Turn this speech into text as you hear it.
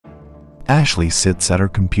Ashley sits at her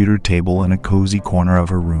computer table in a cozy corner of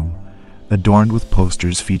her room, adorned with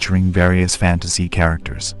posters featuring various fantasy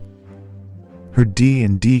characters. Her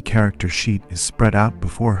D&D character sheet is spread out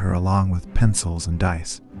before her along with pencils and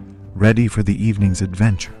dice, ready for the evening's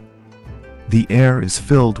adventure. The air is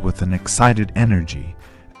filled with an excited energy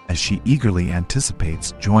as she eagerly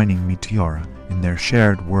anticipates joining Meteora in their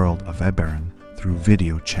shared world of Eberron through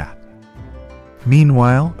video chat.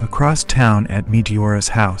 Meanwhile, across town at Meteora's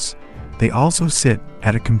house, they also sit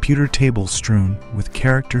at a computer table strewn with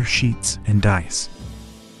character sheets and dice.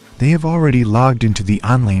 They have already logged into the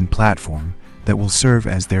online platform that will serve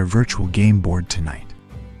as their virtual game board tonight.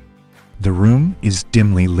 The room is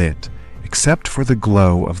dimly lit, except for the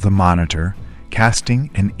glow of the monitor, casting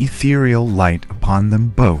an ethereal light upon them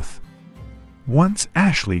both. Once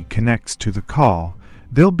Ashley connects to the call,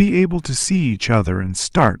 they'll be able to see each other and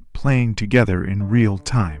start playing together in real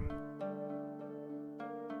time.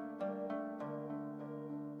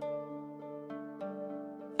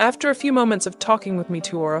 After a few moments of talking with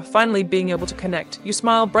Meteora, finally being able to connect, you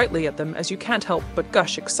smile brightly at them as you can't help but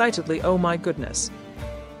gush excitedly, "Oh my goodness.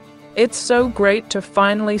 It's so great to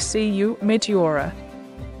finally see you, Meteora.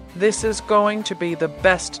 This is going to be the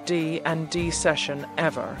best D&D session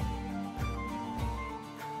ever."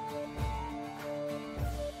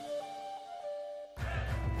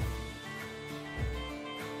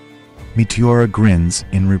 Meteora grins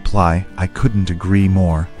in reply, "I couldn't agree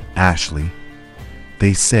more, Ashley,"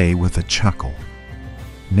 they say with a chuckle.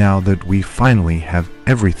 "Now that we finally have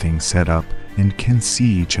everything set up and can see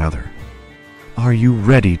each other, are you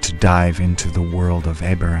ready to dive into the world of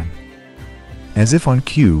Eberron?" As if on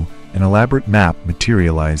cue, an elaborate map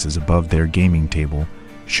materializes above their gaming table,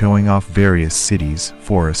 showing off various cities,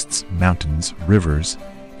 forests, mountains, rivers,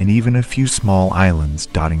 and even a few small islands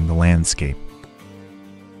dotting the landscape.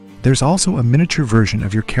 There's also a miniature version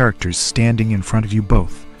of your characters standing in front of you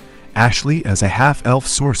both, Ashley as a half-elf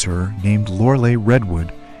sorcerer named Lorelei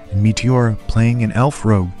Redwood, and Meteora playing an elf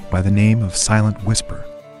rogue by the name of Silent Whisper.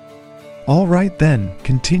 "All right then,"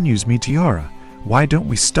 continues Meteora, "why don't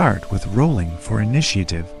we start with rolling for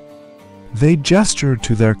initiative?" They gesture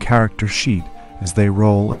to their character sheet as they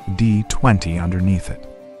roll a D20 underneath it.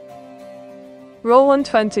 Roll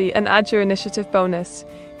 120 and add your initiative bonus,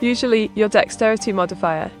 usually your dexterity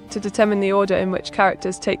modifier, to determine the order in which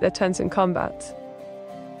characters take their turns in combat.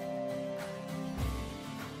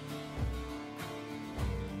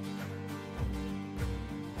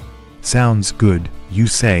 "Sounds good," you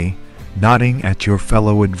say, nodding at your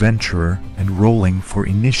fellow adventurer and rolling for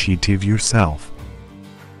initiative yourself.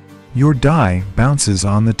 Your die bounces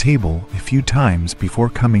on the table a few times before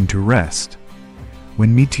coming to rest.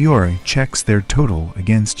 When Meteora checks their total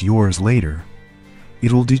against yours later,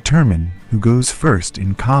 it'll determine who goes first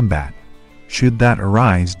in combat, should that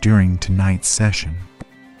arise during tonight's session.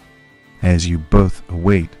 As you both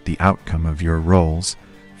await the outcome of your rolls,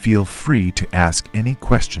 feel free to ask any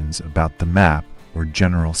questions about the map or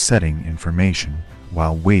general setting information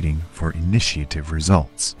while waiting for initiative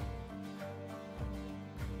results.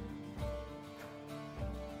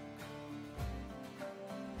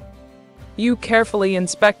 You carefully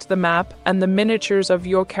inspect the map and the miniatures of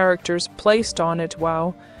your characters placed on it.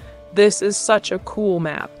 Wow, this is such a cool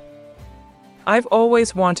map. I've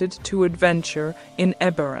always wanted to adventure in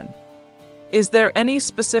Eberron. Is there any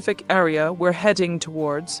specific area we're heading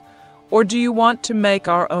towards, or do you want to make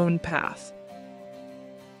our own path?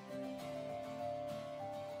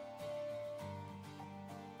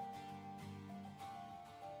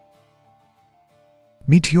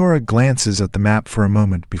 Meteora glances at the map for a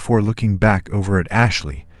moment before looking back over at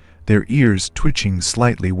Ashley, their ears twitching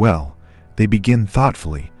slightly. Well, they begin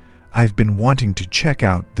thoughtfully. "I've been wanting to check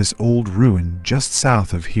out this old ruin just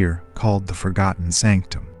south of here called the Forgotten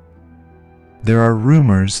Sanctum. There are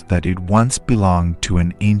rumors that it once belonged to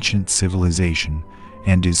an ancient civilization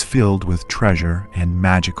and is filled with treasure and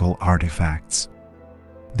magical artifacts."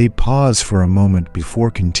 They pause for a moment before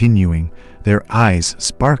continuing, their eyes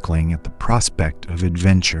sparkling at the prospect of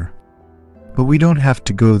adventure. "But we don't have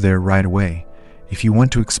to go there right away. If you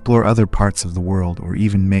want to explore other parts of the world or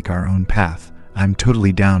even make our own path, I'm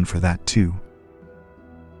totally down for that too."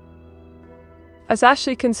 As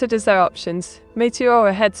Ashley considers their options,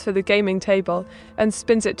 Meteora heads for the gaming table and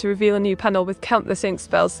spins it to reveal a new panel with countless ink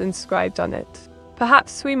spells inscribed on it.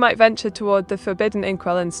 "Perhaps we might venture toward the Forbidden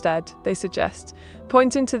Inkwell instead," they suggest,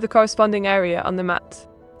 pointing to the corresponding area on the mat.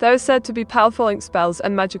 There are said to be powerful ink spells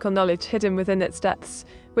and magical knowledge hidden within its depths,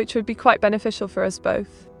 which would be quite beneficial for us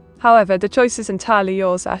both. However, the choice is entirely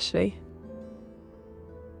yours, Ashley.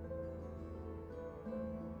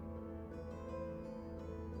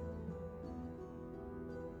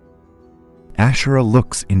 Ashera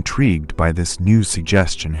looks intrigued by this new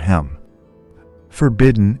suggestion.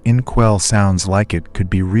 Forbidden Inkwell sounds like it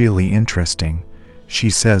could be really interesting,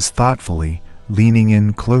 she says thoughtfully, leaning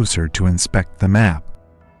in closer to inspect the map.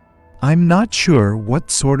 I'm not sure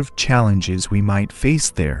what sort of challenges we might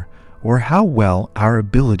face there, or how well our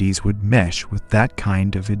abilities would mesh with that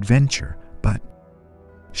kind of adventure, but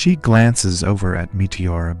she glances over at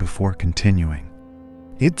Meteora before continuing.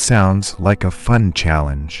 It sounds like a fun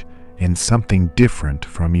challenge, and something different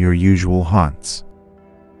from your usual haunts.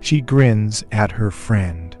 She grins at her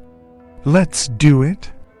friend. Let's do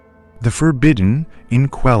it. The Forbidden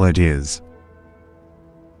Inkwell it is.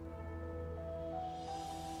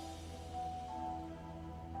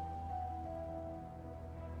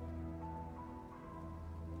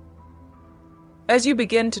 As you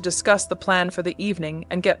begin to discuss the plan for the evening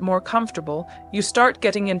and get more comfortable, you start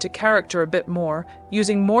getting into character a bit more,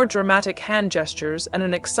 using more dramatic hand gestures and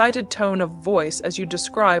an excited tone of voice as you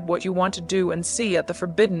describe what you want to do and see at the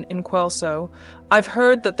Forbidden Inkwell. So, I've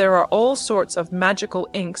heard that there are all sorts of magical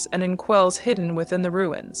inks and inkwells hidden within the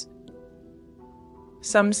ruins.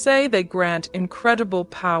 Some say they grant incredible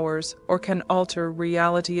powers or can alter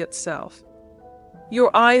reality itself.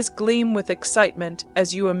 Your eyes gleam with excitement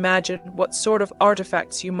as you imagine what sort of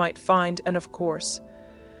artifacts you might find, and of course,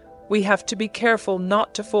 we have to be careful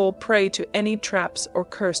not to fall prey to any traps or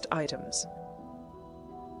cursed items.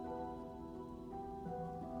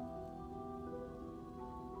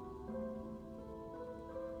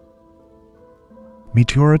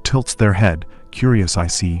 Meteora tilts their head. Curious, I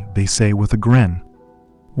see, they say with a grin.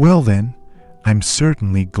 Well then, I'm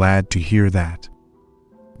certainly glad to hear that.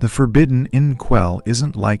 The Forbidden Inkwell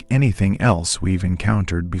isn't like anything else we've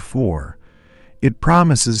encountered before. It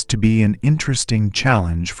promises to be an interesting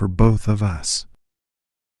challenge for both of us.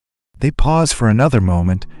 They pause for another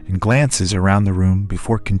moment and glances around the room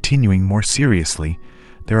before continuing more seriously.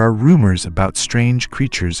 There are rumors about strange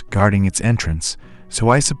creatures guarding its entrance, so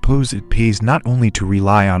I suppose it pays not only to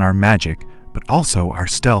rely on our magic, but also our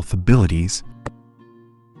stealth abilities.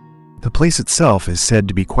 The place itself is said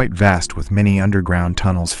to be quite vast, with many underground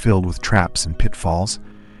tunnels filled with traps and pitfalls.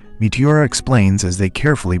 Meteora explains as they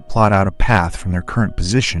carefully plot out a path from their current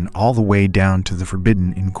position all the way down to the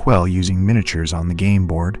Forbidden Inkwell using miniatures on the game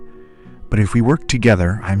board. But if we work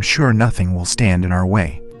together, I'm sure nothing will stand in our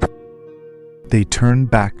way. They turn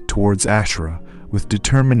back towards Ashera, with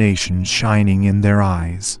determination shining in their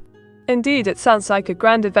eyes. Indeed, it sounds like a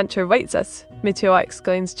grand adventure awaits us, Meteora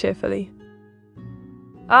exclaims cheerfully.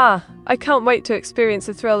 Ah, I can't wait to experience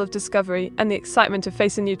the thrill of discovery and the excitement of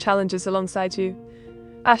facing new challenges alongside you.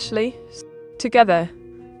 Ashley, together,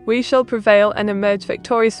 we shall prevail and emerge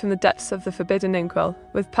victorious from the depths of the Forbidden Inkwell,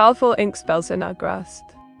 with powerful ink spells in our grasp.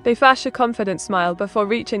 They flash a confident smile before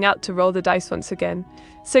reaching out to roll the dice once again,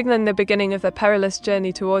 signaling the beginning of their perilous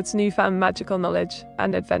journey towards newfound magical knowledge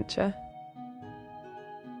and adventure.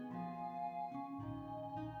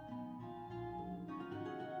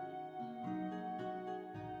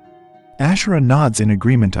 Ashera nods in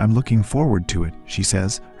agreement. I'm looking forward to it, she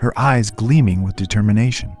says, her eyes gleaming with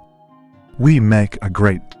determination. We make a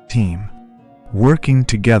great team. Working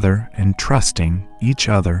together and trusting each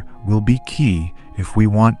other will be key if we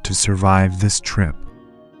want to survive this trip.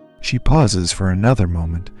 She pauses for another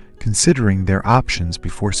moment, considering their options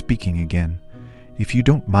before speaking again. If you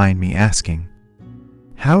don't mind me asking,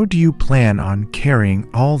 how do you plan on carrying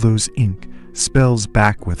all those ink spells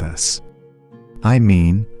back with us? I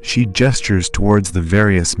mean, she gestures towards the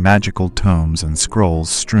various magical tomes and scrolls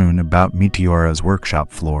strewn about Meteora's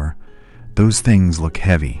workshop floor. Those things look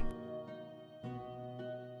heavy.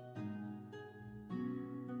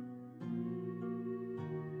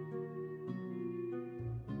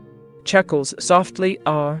 Chuckles softly.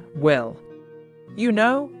 Well. You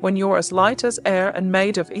know, when you're as light as air and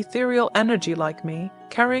made of ethereal energy like me,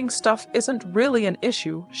 carrying stuff isn't really an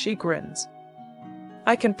issue, she grins.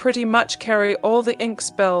 I can pretty much carry all the ink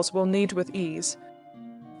spells we'll need with ease,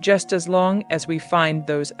 just as long as we find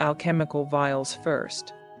those alchemical vials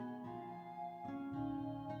first.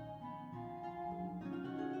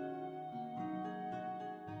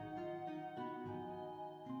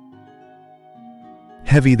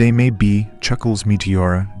 Heavy they may be, chuckles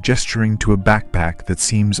Meteora, gesturing to a backpack that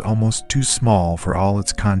seems almost too small for all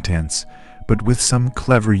its contents, but with some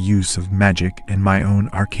clever use of magic and my own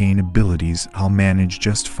arcane abilities, I'll manage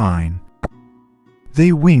just fine.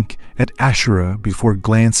 They wink at Ashera before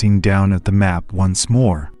glancing down at the map once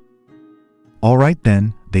more. All right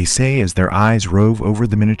then, they say as their eyes rove over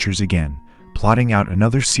the miniatures again, plotting out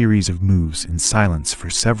another series of moves in silence for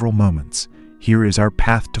several moments. Here is our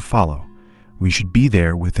path to follow. We should be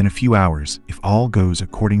there within a few hours if all goes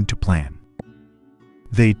according to plan.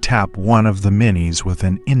 They tap one of the minis with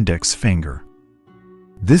an index finger.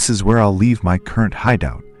 This is where I'll leave my current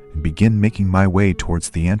hideout and begin making my way towards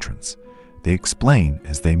the entrance, they explain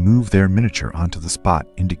as they move their miniature onto the spot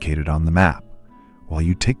indicated on the map, while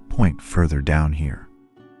you take point further down here.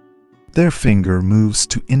 Their finger moves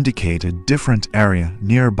to indicate a different area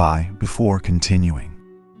nearby before continuing,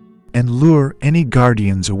 and lure any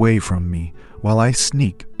guardians away from me while I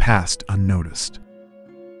sneak past unnoticed.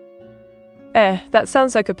 That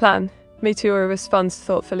sounds like a plan, Meteora responds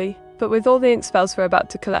thoughtfully. But with all the ink spells we're about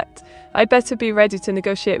to collect, I'd better be ready to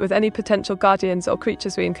negotiate with any potential guardians or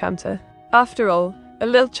creatures we encounter. After all, a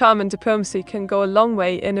little charm and diplomacy can go a long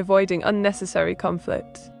way in avoiding unnecessary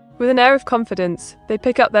conflict. With an air of confidence, they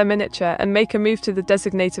pick up their miniature and make a move to the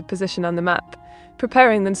designated position on the map,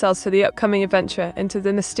 preparing themselves for the upcoming adventure into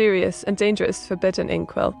the mysterious and dangerous Forbidden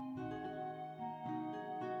Inkwell.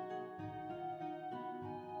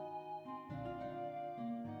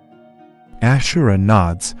 Ashera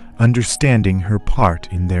nods, understanding her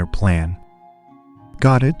part in their plan.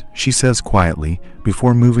 Got it, she says quietly,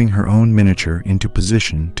 before moving her own miniature into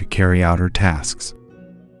position to carry out her tasks.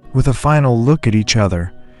 With a final look at each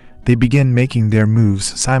other, they begin making their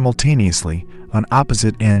moves simultaneously on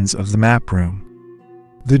opposite ends of the map room.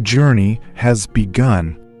 The journey has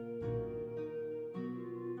begun.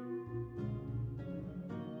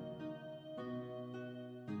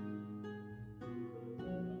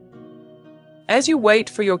 As you wait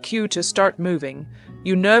for your cue to start moving,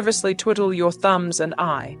 you nervously twiddle your thumbs and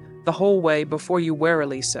eye the whole way before you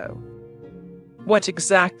warily so. What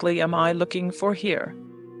exactly am I looking for here?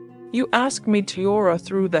 You ask Meteora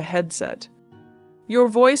through the headset. Your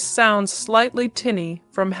voice sounds slightly tinny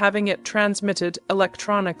from having it transmitted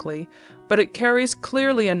electronically, but it carries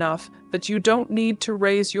clearly enough that you don't need to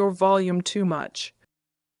raise your volume too much.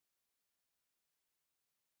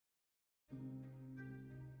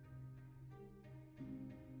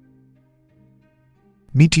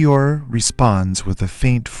 Meteora responds with a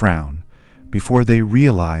faint frown before they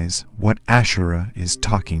realize what Ashera is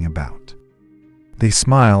talking about. They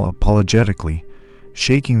smile apologetically,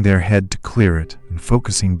 shaking their head to clear it and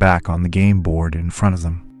focusing back on the game board in front of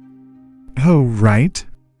them. Oh, right.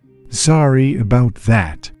 Sorry about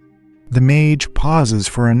that. The mage pauses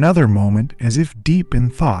for another moment as if deep in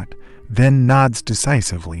thought, then nods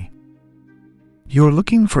decisively. You're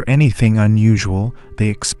looking for anything unusual, they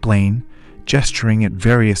explain, gesturing at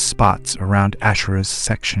various spots around Ashera's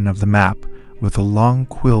section of the map with a long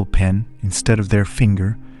quill pen instead of their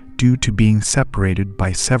finger, due to being separated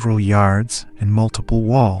by several yards and multiple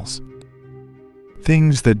walls.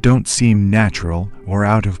 Things that don't seem natural or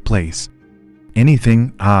out of place.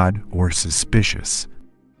 Anything odd or suspicious.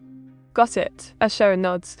 Got it, Ashera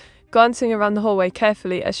nods, glancing around the hallway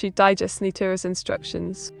carefully as she digests Meteora's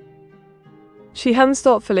instructions. She hums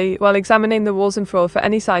thoughtfully while examining the walls and floor for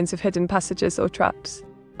any signs of hidden passages or traps.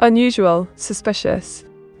 Unusual, suspicious.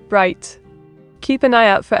 Right. Keep an eye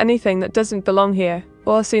out for anything that doesn't belong here,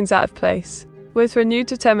 or seems out of place. With renewed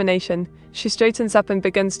determination, she straightens up and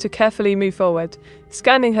begins to carefully move forward,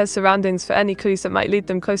 scanning her surroundings for any clues that might lead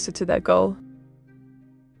them closer to their goal.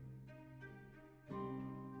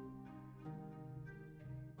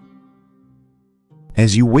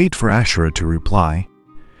 As you wait for Ashera to reply,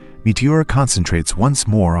 Meteora concentrates once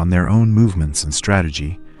more on their own movements and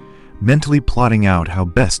strategy, mentally plotting out how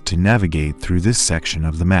best to navigate through this section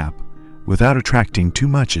of the map without attracting too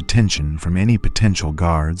much attention from any potential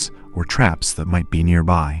guards or traps that might be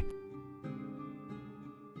nearby.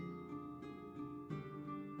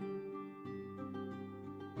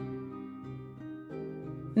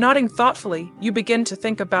 Nodding thoughtfully, you begin to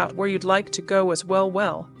think about where you'd like to go as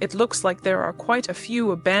well. It looks like there are quite a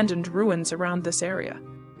few abandoned ruins around this area.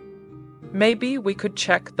 Maybe we could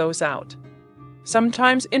check those out.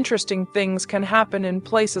 Sometimes interesting things can happen in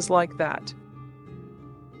places like that.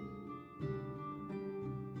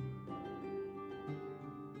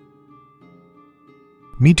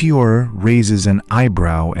 Meteora raises an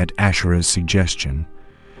eyebrow at Ashera's suggestion,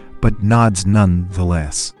 but nods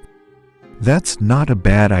nonetheless. That's not a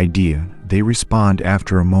bad idea, they respond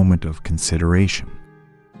after a moment of consideration.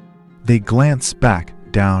 They glance back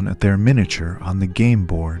down at their miniature on the game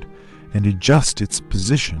board and adjust its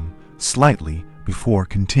position slightly before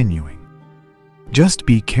continuing. Just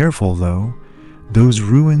be careful though, those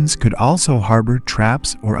ruins could also harbor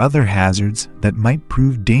traps or other hazards that might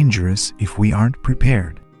prove dangerous if we aren't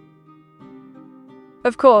prepared.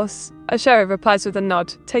 Of course, Ashera replies with a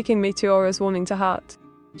nod, taking Meteora's warning to heart.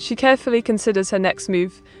 She carefully considers her next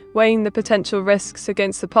move, weighing the potential risks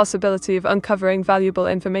against the possibility of uncovering valuable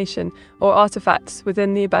information or artifacts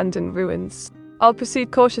within the abandoned ruins. I'll proceed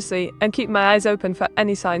cautiously and keep my eyes open for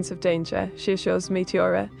any signs of danger, she assures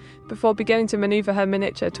Meteora, before beginning to maneuver her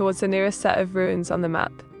miniature towards the nearest set of ruins on the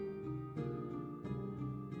map.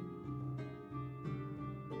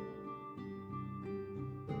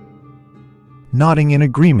 Nodding in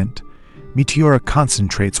agreement, Meteora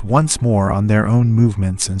concentrates once more on their own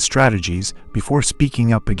movements and strategies before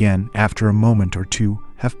speaking up again after a moment or two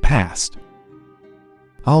have passed.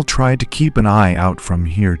 I'll try to keep an eye out from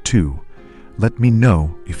here too. Let me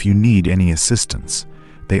know if you need any assistance,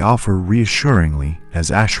 they offer reassuringly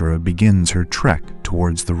as Ashera begins her trek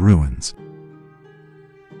towards the ruins.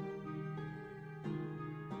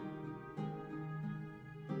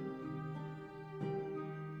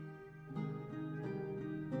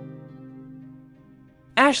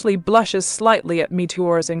 Ashley blushes slightly at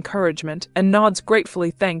Meteora's encouragement and nods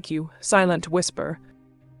gratefully. Thank you, silent whisper.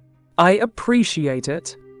 I appreciate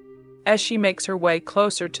it. As she makes her way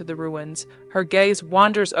closer to the ruins, her gaze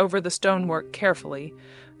wanders over the stonework carefully,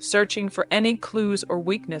 searching for any clues or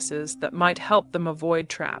weaknesses that might help them avoid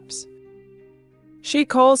traps. She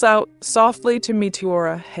calls out softly to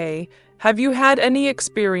Meteora, "Hey, have you had any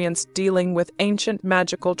experience dealing with ancient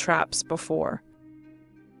magical traps before?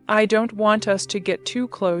 I don't want us to get too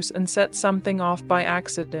close and set something off by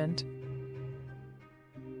accident."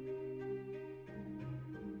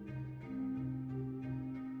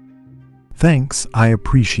 Thanks, I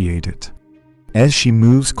appreciate it. As she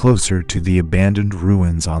moves closer to the abandoned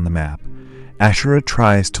ruins on the map, Ashera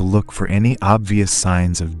tries to look for any obvious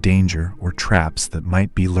signs of danger or traps that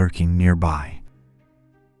might be lurking nearby.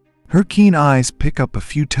 Her keen eyes pick up a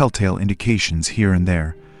few telltale indications here and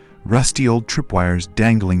there, rusty old tripwires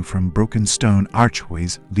dangling from broken stone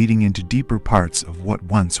archways leading into deeper parts of what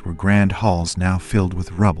once were grand halls now filled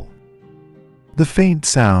with rubble. The faint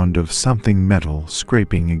sound of something metal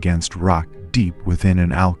scraping against rock deep within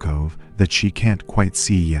an alcove that she can't quite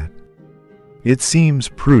see yet. It seems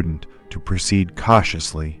prudent to proceed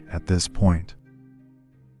cautiously at this point.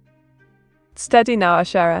 Steady now,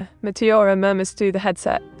 Ashera, Meteora murmurs through the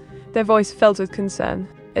headset, their voice filled with concern.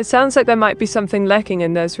 It sounds like there might be something lurking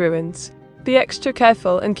in those ruins. Be extra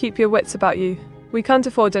careful and keep your wits about you. We can't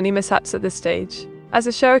afford any mishaps at this stage. As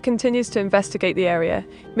Ashera continues to investigate the area,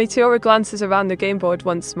 Meteora glances around the game board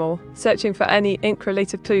once more, searching for any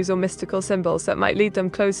ink-related clues or mystical symbols that might lead them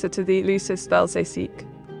closer to the elusive spells they seek.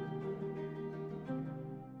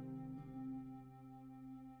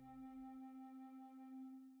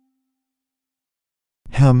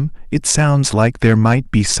 It sounds like there might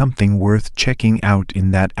be something worth checking out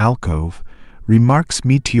in that alcove, remarks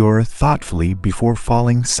Meteora thoughtfully before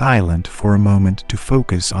falling silent for a moment to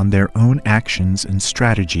focus on their own actions and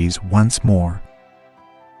strategies once more.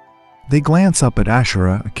 They glance up at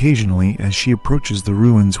Ashera occasionally as she approaches the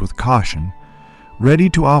ruins with caution, ready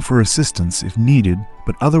to offer assistance if needed,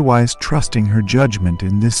 but otherwise trusting her judgment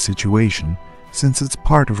in this situation, since it's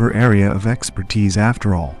part of her area of expertise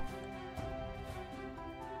after all.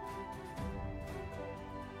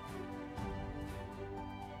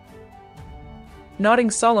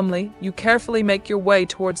 Nodding solemnly, you carefully make your way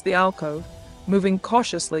towards the alcove, moving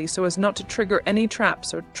cautiously so as not to trigger any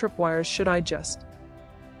traps or tripwires. Should I just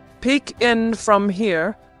peek in from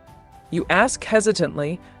here? You ask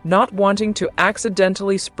hesitantly, not wanting to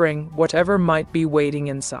accidentally spring whatever might be waiting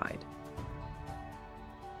inside.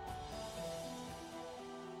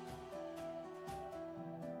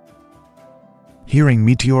 Hearing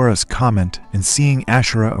Meteora's comment and seeing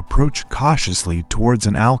Ashera approach cautiously towards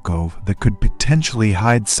an alcove that could potentially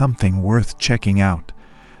hide something worth checking out,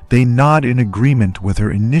 they nod in agreement with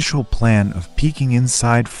her initial plan of peeking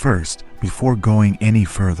inside first before going any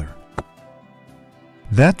further.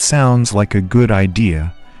 That sounds like a good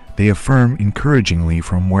idea, they affirm encouragingly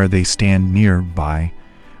from where they stand nearby,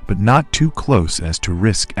 but not too close as to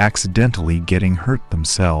risk accidentally getting hurt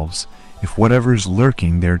themselves if whatever's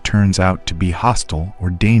lurking there turns out to be hostile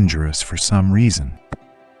or dangerous for some reason.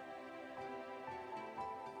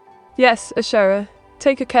 Yes, Ashera,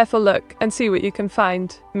 take a careful look and see what you can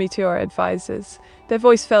find, Meteora advises, their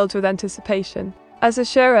voice filled with anticipation. As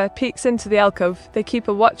Ashera peeks into the alcove, they keep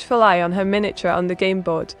a watchful eye on her miniature on the game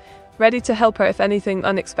board, ready to help her if anything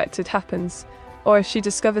unexpected happens, or if she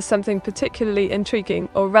discovers something particularly intriguing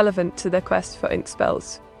or relevant to their quest for ink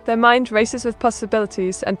spells. Their mind races with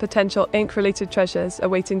possibilities and potential ink-related treasures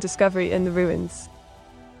awaiting discovery in the ruins.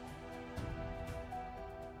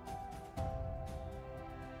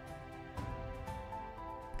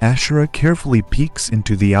 Ashera carefully peeks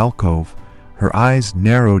into the alcove, her eyes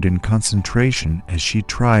narrowed in concentration as she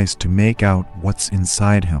tries to make out what's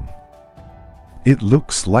inside him. It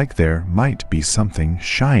looks like there might be something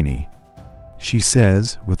shiny. she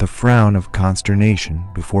says with a frown of consternation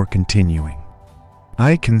before continuing.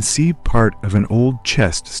 I can see part of an old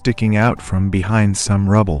chest sticking out from behind some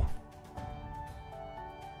rubble.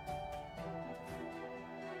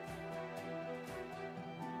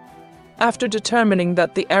 After determining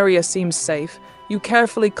that the area seems safe, you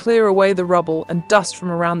carefully clear away the rubble and dust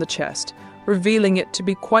from around the chest, revealing it to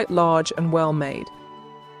be quite large and well made.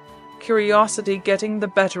 Curiosity getting the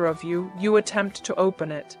better of you, you attempt to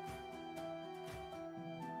open it.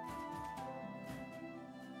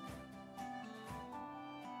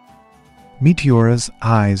 Meteora's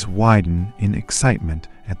eyes widen in excitement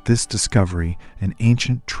at this discovery, an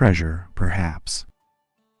ancient treasure, perhaps.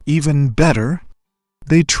 Even better!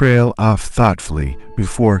 They trail off thoughtfully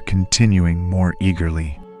before continuing more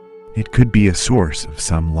eagerly. It could be a source of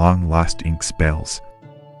some long-lost ink spells.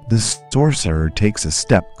 The sorcerer takes a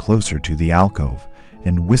step closer to the alcove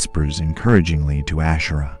and whispers encouragingly to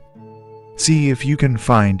Ashera. See if you can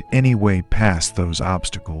find any way past those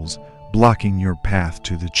obstacles blocking your path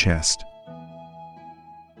to the chest.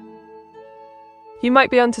 You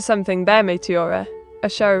might be onto something there, Meteora,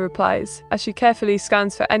 Ashera replies, as she carefully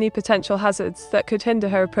scans for any potential hazards that could hinder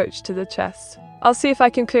her approach to the chest. I'll see if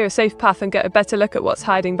I can clear a safe path and get a better look at what's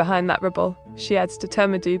hiding behind that rubble, she adds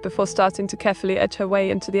determinedly before starting to carefully edge her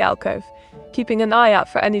way into the alcove, keeping an eye out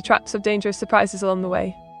for any traps of dangerous surprises along the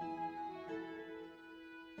way.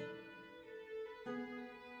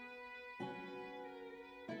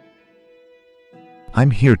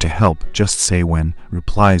 I'm here to help, just say when,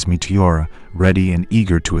 replies Meteora, ready and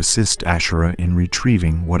eager to assist Ashera in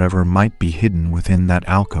retrieving whatever might be hidden within that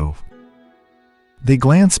alcove. They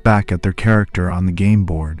glance back at their character on the game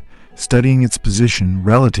board, studying its position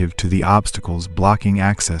relative to the obstacles blocking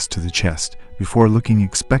access to the chest, before looking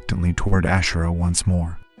expectantly toward Ashera once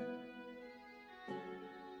more.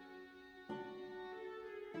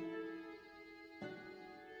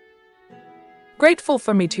 Grateful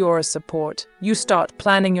for Meteora's support, you start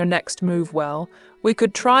planning your next move well. We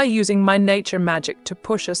could try using my nature magic to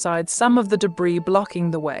push aside some of the debris blocking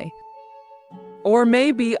the way. Or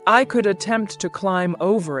maybe I could attempt to climb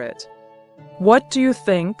over it. What do you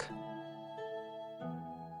think?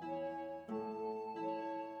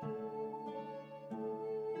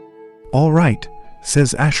 All right,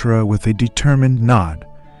 says Ashera with a determined nod,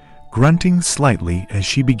 grunting slightly as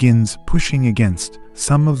she begins pushing against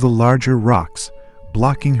some of the larger rocks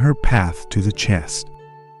blocking her path to the chest.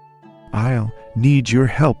 I'll need your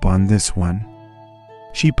help on this one.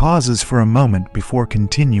 She pauses for a moment before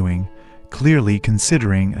continuing, clearly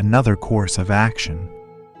considering another course of action.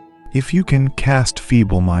 If you can cast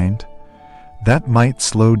Feeble Mind, that might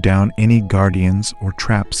slow down any guardians or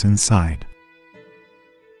traps inside.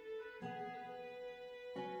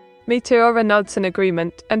 Meteora nods in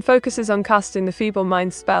agreement and focuses on casting the Feeble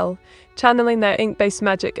Mind spell, channeling their ink-based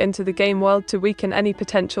magic into the game world to weaken any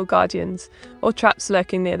potential guardians or traps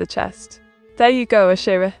lurking near the chest. There you go,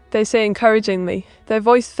 Ashera, they say encouragingly, their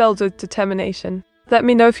voice filled with determination. Let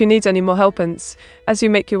me know if you need any more help as you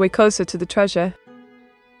make your way closer to the treasure.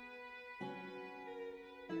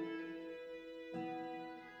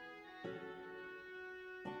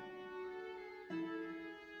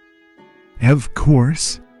 Of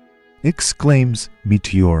course, exclaims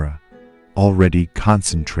Meteora, already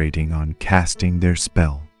concentrating on casting their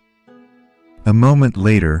spell. A moment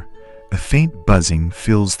later, a faint buzzing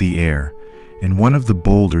fills the air, and one of the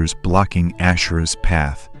boulders blocking Ashera's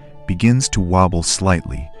path begins to wobble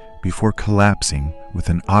slightly before collapsing with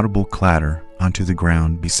an audible clatter onto the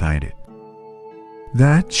ground beside it.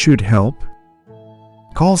 That should help,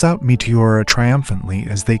 calls out Meteora triumphantly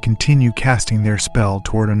as they continue casting their spell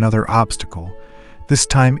toward another obstacle, this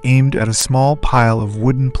time aimed at a small pile of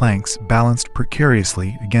wooden planks balanced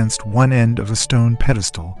precariously against one end of a stone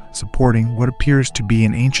pedestal supporting what appears to be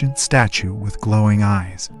an ancient statue with glowing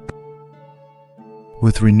eyes.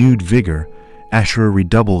 With renewed vigor, Ashera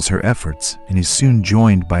redoubles her efforts and is soon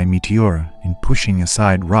joined by Meteora in pushing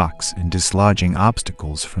aside rocks and dislodging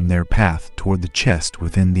obstacles from their path toward the chest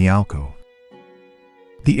within the alcove.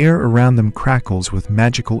 The air around them crackles with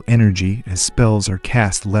magical energy as spells are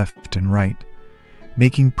cast left and right,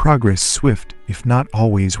 making progress swift if not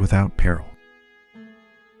always without peril.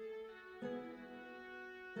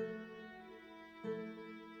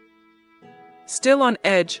 Still on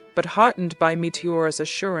edge, but heartened by Meteora's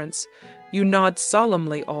assurance, you nod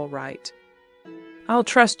solemnly, all right. I'll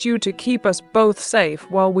trust you to keep us both safe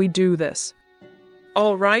while we do this.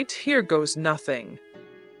 All right, here goes nothing.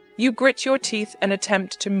 You grit your teeth and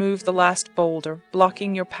attempt to move the last boulder,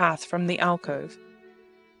 blocking your path from the alcove.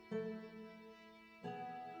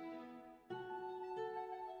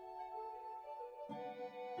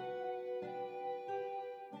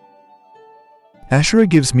 Ashera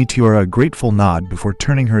gives Meteora a grateful nod before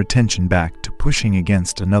turning her attention back to pushing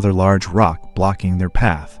against another large rock blocking their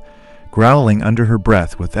path, growling under her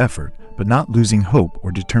breath with effort, but not losing hope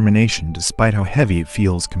or determination despite how heavy it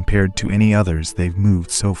feels compared to any others they've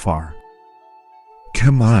moved so far.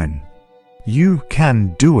 "Come on, you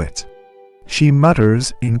can do it," she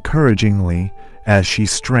mutters encouragingly as she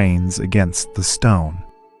strains against the stone.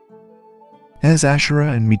 As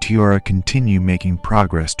Ashera and Meteora continue making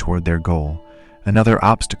progress toward their goal, another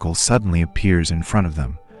obstacle suddenly appears in front of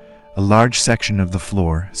them. A large section of the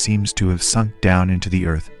floor seems to have sunk down into the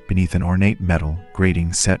earth beneath an ornate metal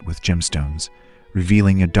grating set with gemstones,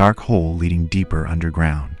 revealing a dark hole leading deeper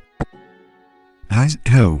underground.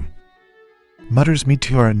 "Oh," mutters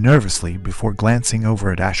Meteora nervously before glancing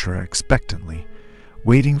over at Ashera expectantly,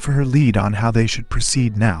 waiting for her lead on how they should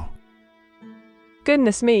proceed now.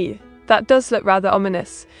 Goodness me, that does look rather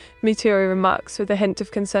ominous, Meteora remarks with a hint of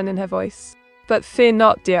concern in her voice. But fear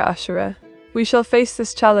not, dear Ashera. We shall face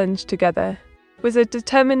this challenge together. With a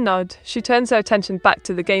determined nod, she turns her attention back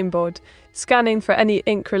to the game board, scanning for any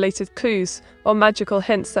ink-related clues or magical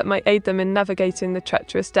hints that might aid them in navigating the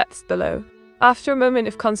treacherous depths below. After a moment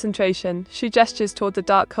of concentration, she gestures toward the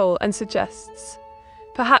dark hole and suggests,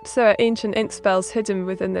 "Perhaps there are ancient ink spells hidden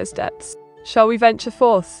within those depths. Shall we venture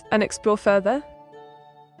forth and explore further?"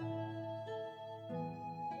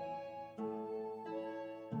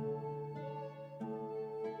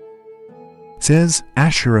 Says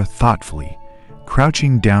Ashera thoughtfully,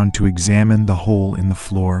 crouching down to examine the hole in the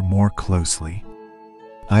floor more closely.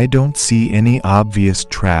 "I don't see any obvious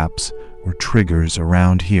traps or triggers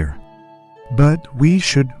around here, but we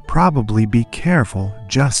should probably be careful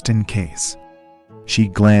just in case." She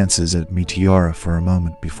glances at Meteora for a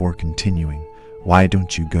moment before continuing, "Why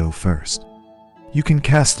don't you go first? You can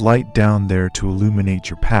cast light down there to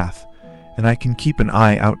illuminate your path, and I can keep an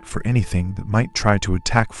eye out for anything that might try to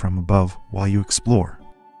attack from above while you explore."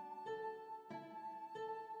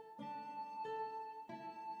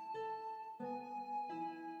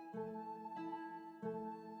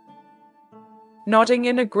 Nodding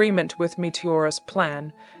in agreement with Meteora's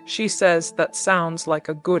plan, she says that sounds like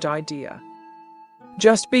a good idea.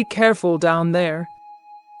 "Just be careful down there."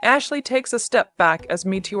 Ashley takes a step back as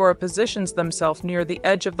Meteora positions themselves near the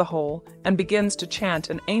edge of the hole and begins to chant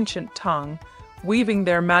an ancient tongue, weaving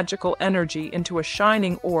their magical energy into a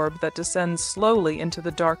shining orb that descends slowly into the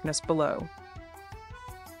darkness below.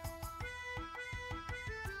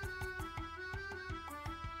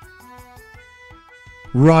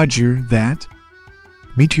 "Roger that."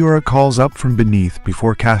 Meteora calls up from beneath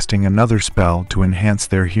before casting another spell to enhance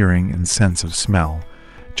their hearing and sense of smell,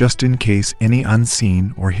 just in case any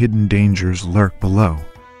unseen or hidden dangers lurk below.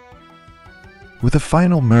 With a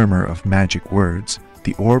final murmur of magic words,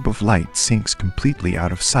 the orb of light sinks completely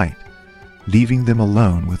out of sight, leaving them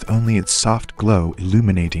alone with only its soft glow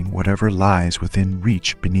illuminating whatever lies within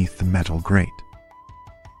reach beneath the metal grate.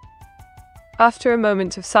 After a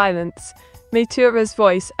moment of silence, Meteora's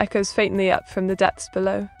voice echoes faintly up from the depths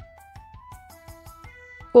below.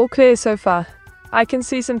 "All clear so far. I can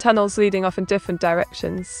see some tunnels leading off in different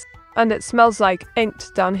directions. And it smells like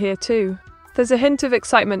int down here too." There's a hint of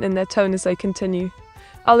excitement in their tone as they continue.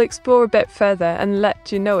 "I'll explore a bit further and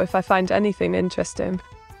let you know if I find anything interesting.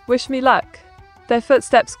 Wish me luck." Their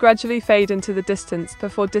footsteps gradually fade into the distance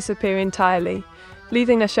before disappearing entirely,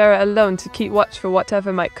 leaving Ashera alone to keep watch for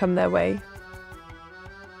whatever might come their way.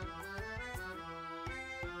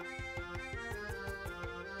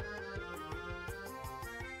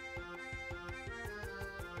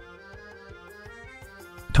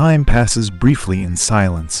 Time passes briefly in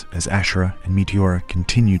silence as Ashera and Meteora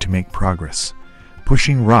continue to make progress,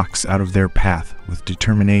 pushing rocks out of their path with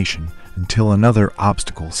determination until another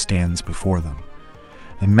obstacle stands before them.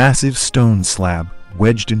 A massive stone slab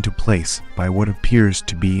wedged into place by what appears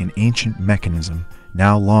to be an ancient mechanism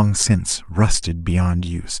now long since rusted beyond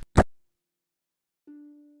use.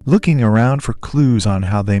 Looking around for clues on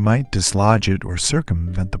how they might dislodge it or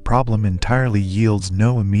circumvent the problem entirely yields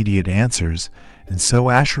no immediate answers, and so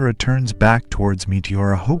Ashera turns back towards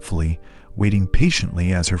Meteora hopefully, waiting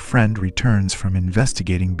patiently as her friend returns from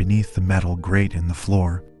investigating beneath the metal grate in the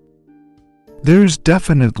floor. "There's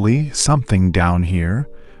definitely something down here,"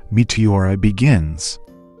 Meteora begins.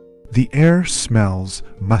 "The air smells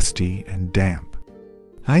musty and damp.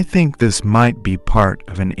 I think this might be part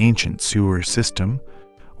of an ancient sewer system,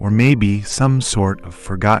 or maybe some sort of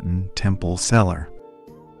forgotten temple cellar."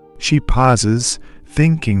 She pauses,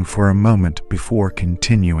 thinking for a moment before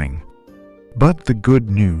continuing. But the good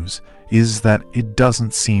news is that it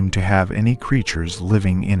doesn't seem to have any creatures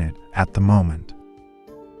living in it at the moment.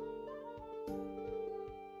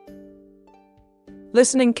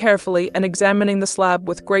 Listening carefully and examining the slab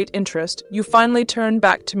with great interest, you finally turn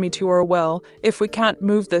back to Meteora. Well, if we can't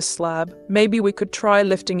move this slab, maybe we could try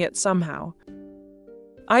lifting it somehow.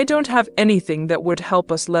 I don't have anything that would help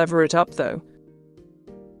us lever it up, though.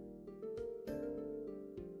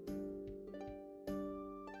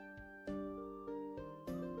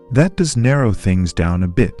 That does narrow things down a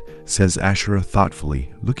bit, says Ashera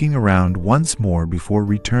thoughtfully, looking around once more before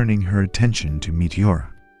returning her attention to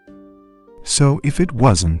Meteora. So if it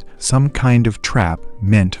wasn't some kind of trap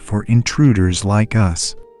meant for intruders like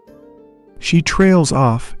us. She trails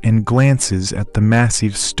off and glances at the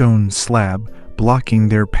massive stone slab blocking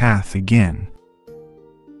their path again.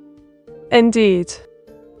 Indeed.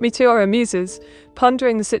 Meteora muses,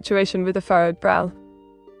 pondering the situation with a furrowed brow.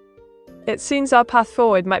 It seems our path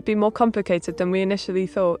forward might be more complicated than we initially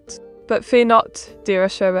thought. But fear not, dear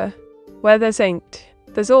Ashera. Where there's ink,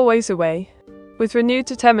 there's always a way. With renewed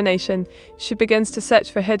determination, she begins to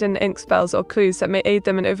search for hidden ink spells or clues that may aid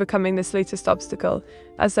them in overcoming this latest obstacle,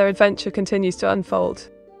 as their adventure continues to unfold.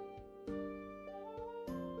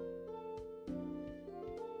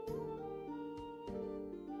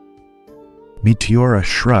 Meteora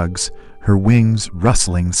shrugs, her wings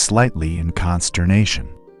rustling slightly in consternation.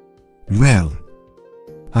 Well,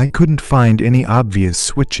 I couldn't find any obvious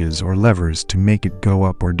switches or levers to make it go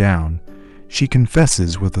up or down, she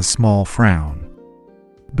confesses with a small frown.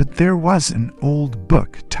 But there was an old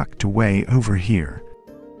book tucked away over here.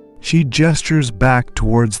 She gestures back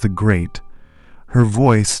towards the grate, her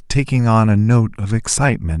voice taking on a note of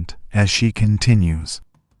excitement as she continues.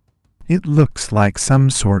 It looks like some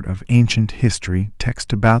sort of ancient history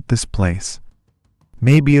text about this place.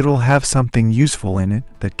 Maybe it'll have something useful in it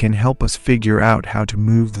that can help us figure out how to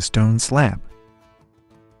move the stone slab.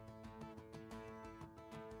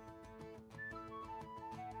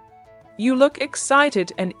 You look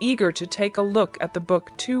excited and eager to take a look at the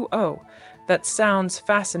book 2.0. That sounds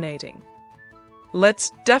fascinating.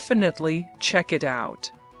 Let's definitely check it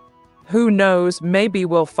out. Who knows, maybe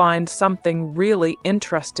we'll find something really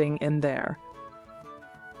interesting in there.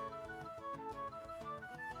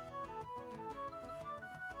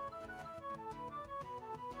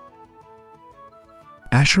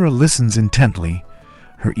 Ashera listens intently,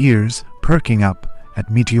 her ears perking up at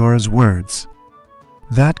Meteora's words.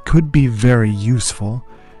 That could be very useful,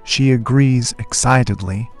 she agrees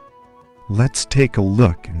excitedly. Let's take a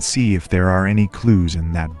look and see if there are any clues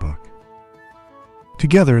in that book.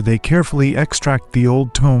 Together they carefully extract the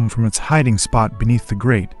old tome from its hiding spot beneath the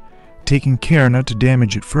grate, taking care not to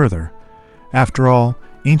damage it further. After all,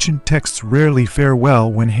 ancient texts rarely fare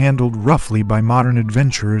well when handled roughly by modern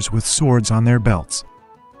adventurers with swords on their belts.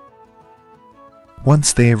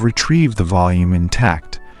 Once they have retrieved the volume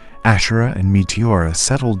intact, Ashera and Meteora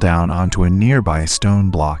settle down onto a nearby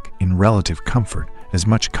stone block in relative comfort, as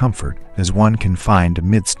much comfort as one can find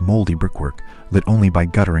amidst moldy brickwork lit only by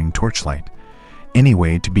guttering torchlight,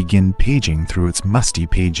 anyway to begin paging through its musty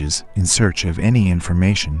pages in search of any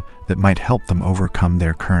information that might help them overcome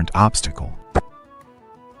their current obstacle.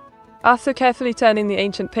 After carefully turning the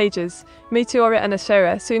ancient pages, Meteora and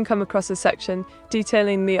Ashera soon come across a section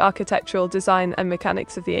detailing the architectural design and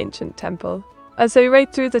mechanics of the ancient temple. As they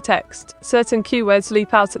read through the text, certain keywords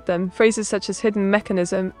leap out at them. Phrases such as hidden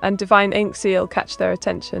mechanism and divine ink seal catch their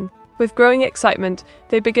attention. With growing excitement,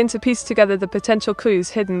 they begin to piece together the potential clues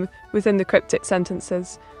hidden within the cryptic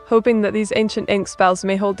sentences, hoping that these ancient ink spells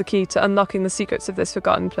may hold the key to unlocking the secrets of this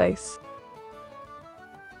forgotten place.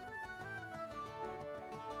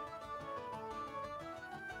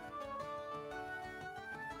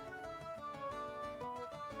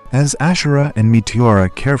 As Ashera and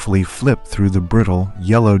Meteora carefully flip through the brittle,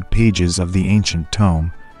 yellowed pages of the ancient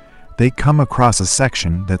tome, they come across a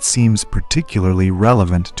section that seems particularly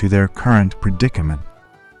relevant to their current predicament.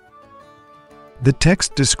 The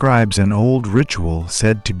text describes an old ritual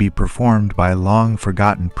said to be performed by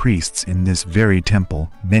long-forgotten priests in this very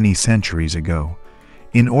temple many centuries ago.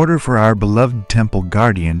 In order for our beloved temple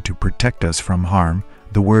guardian to protect us from harm,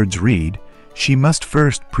 the words read, she must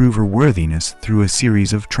first prove her worthiness through a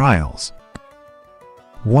series of trials.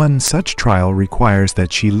 One such trial requires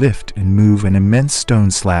that she lift and move an immense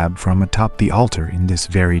stone slab from atop the altar in this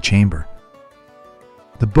very chamber.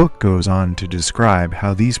 The book goes on to describe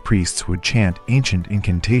how these priests would chant ancient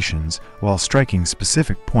incantations while striking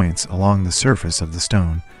specific points along the surface of the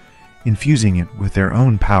stone, infusing it with their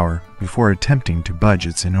own power before attempting to budge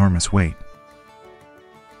its enormous weight.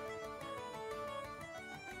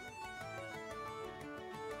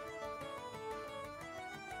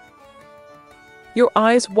 Your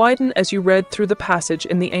eyes widen as you read through the passage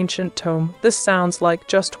in the ancient tome. This sounds like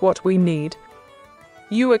just what we need.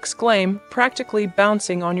 you exclaim, practically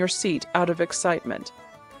bouncing on your seat out of excitement.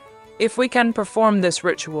 If we can perform this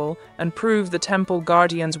ritual and prove the temple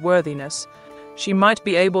guardian's worthiness, she might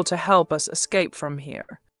be able to help us escape from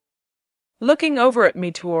here. Looking over at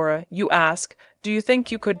Meteora, you ask, do you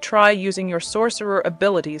think you could try using your sorcerer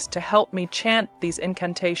abilities to help me chant these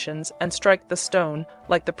incantations and strike the stone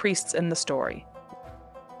like the priests in the story?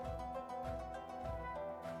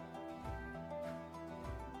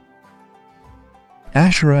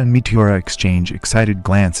 Ashera and Meteora exchange excited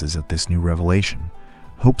glances at this new revelation,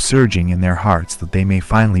 hope surging in their hearts that they may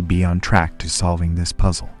finally be on track to solving this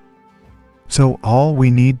puzzle. So all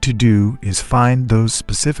we need to do is find those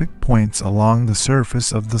specific points along the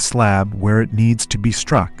surface of the slab where it needs to be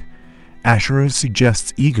struck, Ashera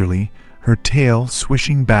suggests eagerly, her tail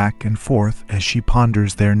swishing back and forth as she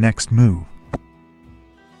ponders their next move.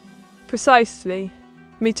 Precisely.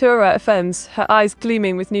 Meteora affirms, her eyes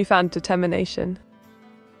gleaming with newfound determination.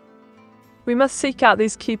 We must seek out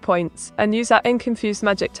these key points and use our inconfused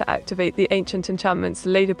magic to activate the ancient enchantments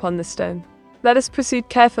laid upon the stone. Let us proceed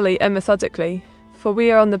carefully and methodically, for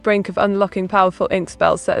we are on the brink of unlocking powerful ink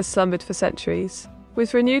spells that have slumbered for centuries.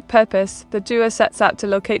 With renewed purpose, the duo sets out to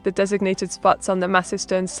locate the designated spots on the massive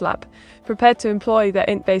stone slab, prepared to employ their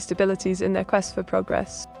ink-based abilities in their quest for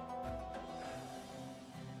progress.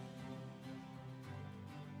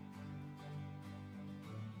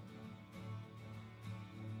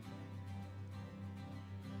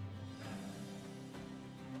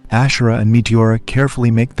 Ashera and Meteora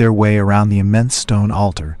carefully make their way around the immense stone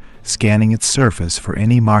altar, scanning its surface for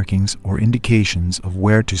any markings or indications of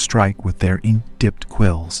where to strike with their ink-dipped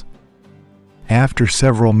quills. After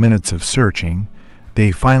several minutes of searching,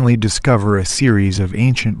 they finally discover a series of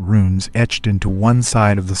ancient runes etched into one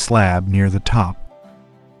side of the slab near the top.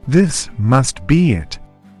 "This must be it!"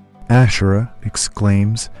 Ashera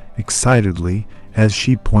exclaims excitedly as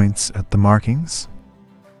she points at the markings.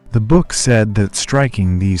 The book said that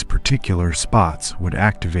striking these particular spots would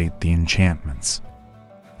activate the enchantments.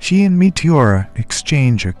 She and Meteora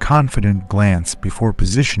exchange a confident glance before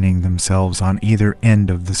positioning themselves on either end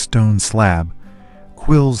of the stone slab,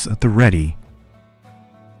 quills at the ready.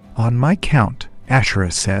 "On my count,"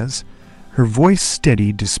 Ashera says, her voice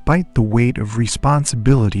steady despite the weight of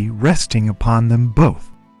responsibility resting upon them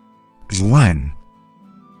both. "One."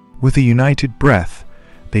 With a united breath,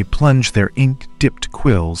 they plunge their ink-dipped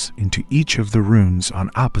quills into each of the runes on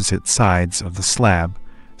opposite sides of the slab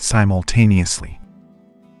simultaneously.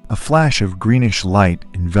 A flash of greenish light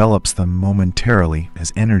envelops them momentarily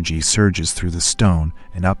as energy surges through the stone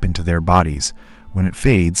and up into their bodies. When it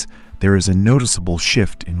fades, there is a noticeable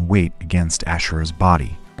shift in weight against Ashera's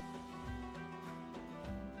body.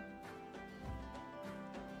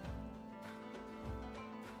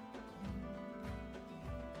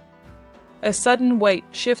 A sudden weight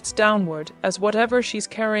shifts downward as whatever she's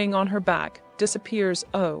carrying on her back disappears.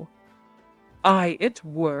 "Oh. It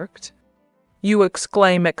worked," you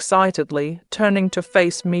exclaim excitedly, turning to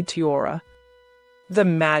face Meteora. "The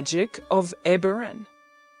magic of Eberron.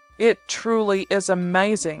 It truly is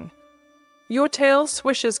amazing." Your tail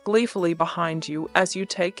swishes gleefully behind you as you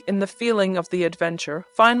take in the feeling of the adventure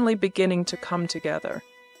finally beginning to come together.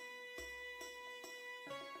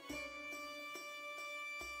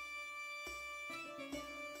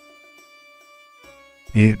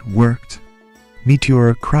 "It worked,"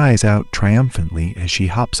 Meteora cries out triumphantly as she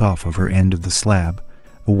hops off of her end of the slab,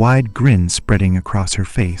 a wide grin spreading across her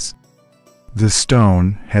face. "The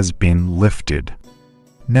stone has been lifted.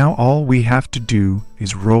 Now all we have to do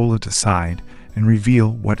is roll it aside and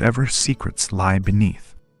reveal whatever secrets lie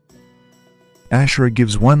beneath." Ashera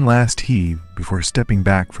gives one last heave before stepping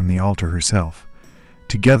back from the altar herself.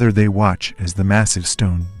 Together they watch as the massive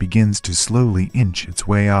stone begins to slowly inch its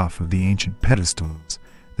way off of the ancient pedestals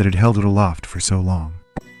that had held it aloft for so long.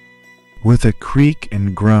 With a creak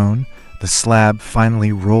and groan, the slab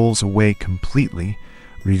finally rolls away completely,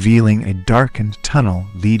 revealing a darkened tunnel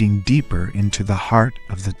leading deeper into the heart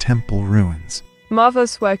of the temple ruins.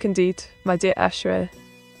 "Marvelous work indeed, my dear Ashera,"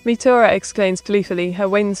 Meteora exclaims gleefully, her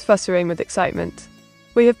wings fluttering with excitement.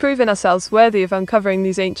 "We have proven ourselves worthy of uncovering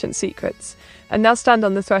these ancient secrets, and now stand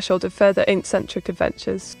on the threshold of further ink-centric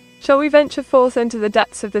adventures. Shall we venture forth into the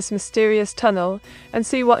depths of this mysterious tunnel and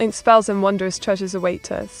see what ink spells and wondrous treasures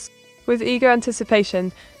await us?" With eager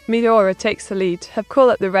anticipation, Meteora takes the lead, her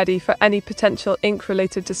call at the ready for any potential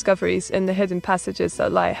ink-related discoveries in the hidden passages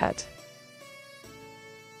that lie ahead.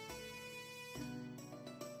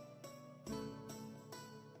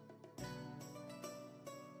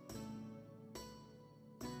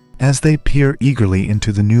 As they peer eagerly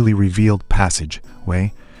into the newly revealed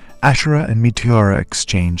passageway, Ashera and Meteora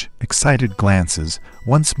exchange excited glances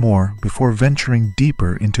once more before venturing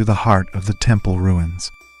deeper into the heart of the temple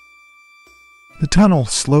ruins. The tunnel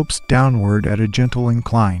slopes downward at a gentle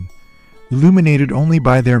incline, illuminated only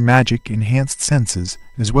by their magic-enhanced senses,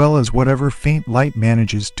 as well as whatever faint light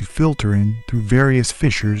manages to filter in through various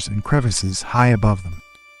fissures and crevices high above them.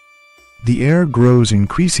 The air grows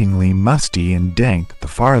increasingly musty and dank the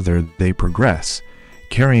farther they progress,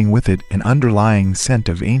 carrying with it an underlying scent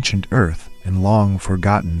of ancient earth and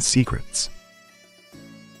long-forgotten secrets.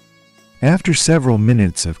 After several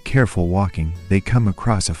minutes of careful walking, they come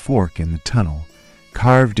across a fork in the tunnel.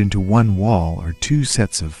 Carved into one wall are two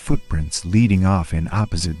sets of footprints leading off in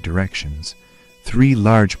opposite directions, 3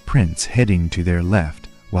 large prints heading to their left,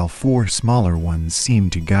 while 4 smaller ones seem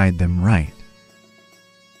to guide them right.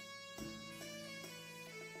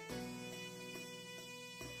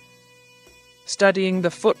 Studying the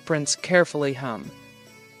footprints carefully,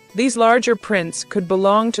 These larger prints could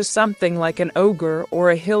belong to something like an ogre or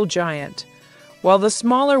a hill giant, while the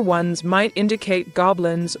smaller ones might indicate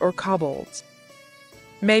goblins or kobolds.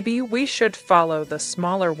 Maybe we should follow the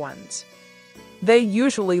smaller ones. They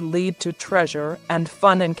usually lead to treasure and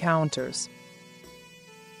fun encounters.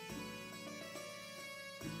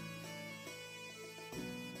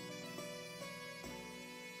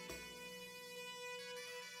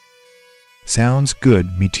 Sounds good,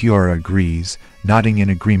 Meteora agrees, nodding in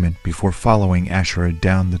agreement before following Ashera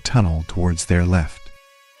down the tunnel towards their left.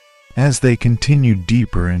 As they continue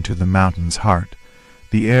deeper into the mountain's heart,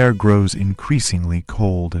 the air grows increasingly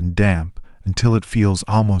cold and damp until it feels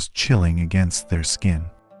almost chilling against their skin.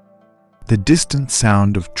 The distant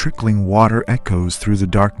sound of trickling water echoes through the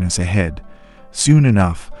darkness ahead. Soon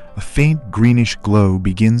enough, a faint greenish glow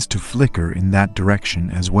begins to flicker in that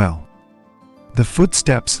direction as well. The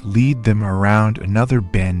footsteps lead them around another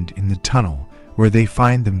bend in the tunnel, where they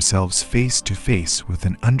find themselves face to face with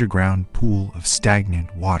an underground pool of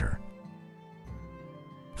stagnant water.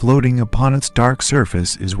 Floating upon its dark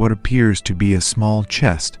surface is what appears to be a small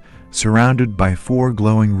chest, surrounded by 4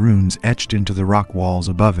 glowing runes etched into the rock walls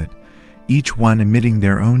above it, each one emitting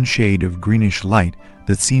their own shade of greenish light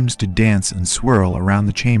that seems to dance and swirl around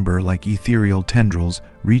the chamber like ethereal tendrils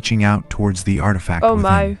reaching out towards the artifact Oh within.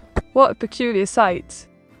 my, what a peculiar sight!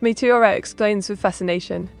 Meteora exclaims with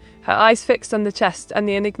fascination, her eyes fixed on the chest and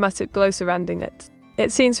the enigmatic glow surrounding it.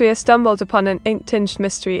 It seems we have stumbled upon an ink-tinged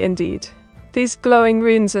mystery indeed. These glowing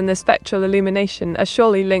runes and the spectral illumination are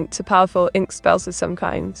surely linked to powerful ink spells of some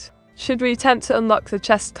kind. Should we attempt to unlock the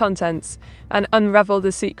chest's contents and unravel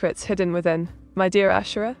the secrets hidden within, my dear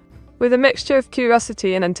Ashera? With a mixture of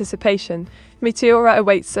curiosity and anticipation, Meteora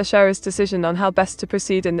awaits Ashera's decision on how best to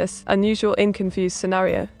proceed in this unusual ink-infused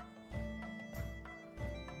scenario.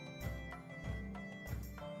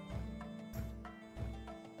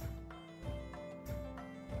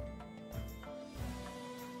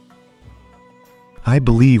 I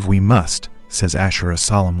believe we must, says Ashera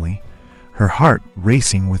solemnly, her heart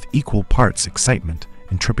racing with equal parts excitement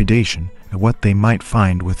and trepidation at what they might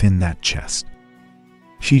find within that chest.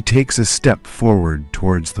 She takes a step forward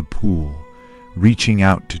towards the pool, reaching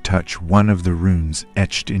out to touch one of the runes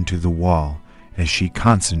etched into the wall as she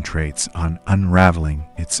concentrates on unraveling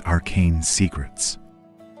its arcane secrets.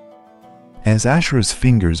 As Ashera's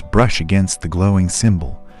fingers brush against the glowing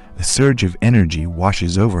symbol, a surge of energy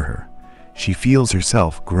washes over her. She feels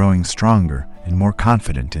herself growing stronger and more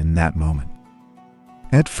confident in that moment.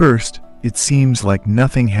 At first, it seems like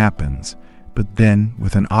nothing happens, but then,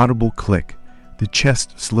 with an audible click, the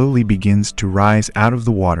chest slowly begins to rise out of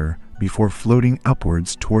the water before floating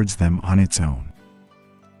upwards towards them on its own.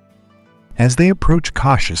 As they approach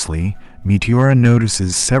cautiously, Meteora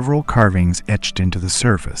notices several carvings etched into the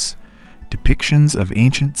surface, depictions of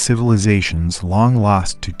ancient civilizations long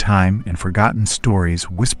lost to time and forgotten stories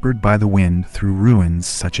whispered by the wind through ruins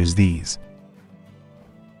such as these.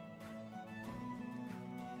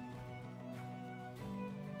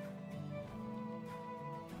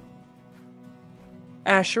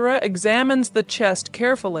 Ashera examines the chest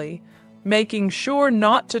carefully, making sure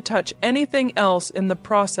not to touch anything else in the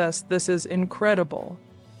process. This is incredible.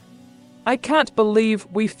 I can't believe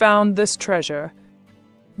we found this treasure.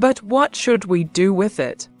 But what should we do with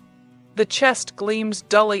it? The chest gleams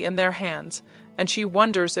dully in their hands, and she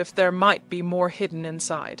wonders if there might be more hidden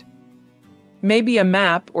inside. Maybe a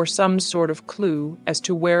map or some sort of clue as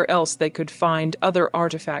to where else they could find other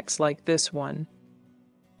artifacts like this one.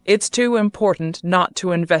 It's too important not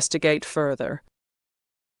to investigate further.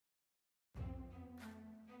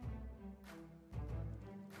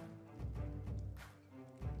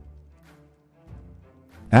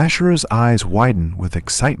 Ashera's eyes widen with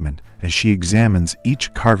excitement as she examines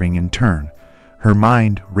each carving in turn, her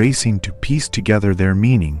mind racing to piece together their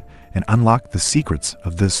meaning and unlock the secrets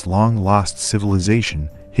of this long-lost civilization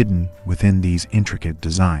hidden within these intricate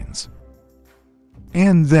designs.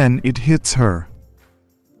 And then it hits her.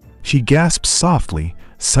 She gasps softly,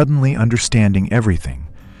 suddenly understanding everything.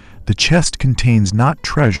 The chest contains not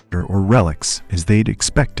treasure or relics as they'd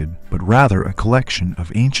expected, but rather a collection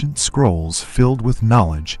of ancient scrolls filled with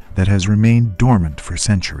knowledge that has remained dormant for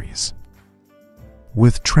centuries.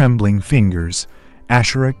 With trembling fingers,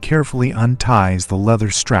 Ashera carefully unties the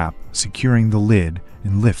leather strap securing the lid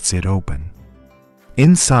and lifts it open.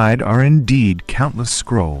 Inside are indeed countless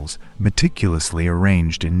scrolls, meticulously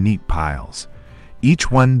arranged in neat piles. Each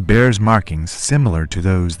one bears markings similar to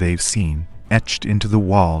those they've seen, etched into the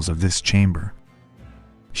walls of this chamber.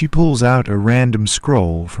 She pulls out a random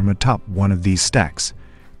scroll from atop one of these stacks,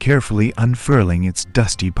 carefully unfurling its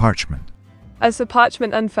dusty parchment. As the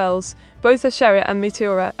parchment unfurls, both Ashera and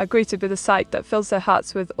Meteora are greeted with a sight that fills their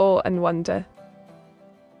hearts with awe and wonder.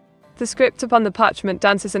 The script upon the parchment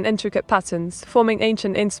dances in intricate patterns, forming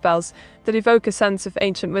ancient ink spells that evoke a sense of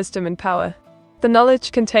ancient wisdom and power. The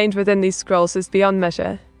knowledge contained within these scrolls is beyond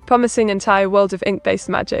measure, promising an entire world of ink-based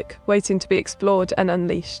magic, waiting to be explored and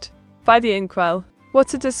unleashed. By the inkwell,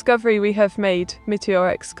 "What a discovery we have made,"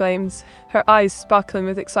 Meteora exclaims, her eyes sparkling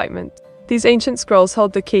with excitement. These ancient scrolls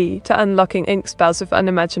hold the key to unlocking ink spells of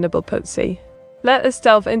unimaginable potency. Let us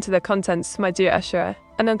delve into their contents, my dear Ashera,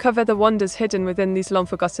 and uncover the wonders hidden within these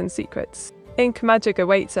long-forgotten secrets. Ink magic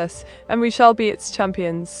awaits us, and we shall be its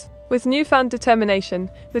champions. With newfound determination,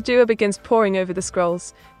 the duo begins poring over the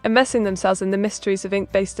scrolls, immersing themselves in the mysteries of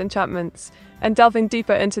ink-based enchantments, and delving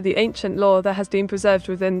deeper into the ancient lore that has been preserved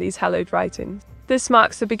within these hallowed writings. This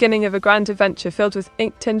marks the beginning of a grand adventure filled with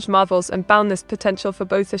ink-tinged marvels and boundless potential for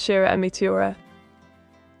both Ashera and Meteora.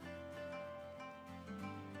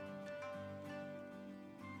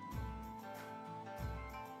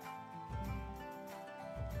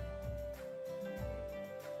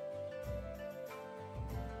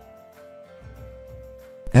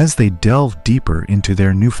 As they delve deeper into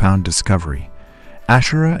their newfound discovery,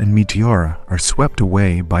 Ashera and Meteora are swept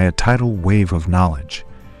away by a tidal wave of knowledge,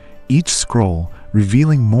 each scroll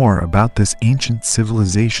revealing more about this ancient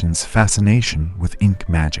civilization's fascination with ink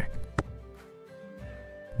magic.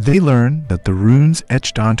 They learn that the runes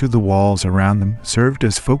etched onto the walls around them served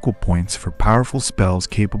as focal points for powerful spells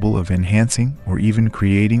capable of enhancing or even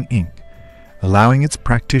creating ink, allowing its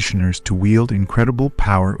practitioners to wield incredible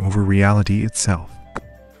power over reality itself.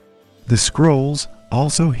 The scrolls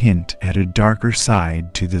also hint at a darker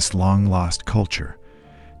side to this long-lost culture,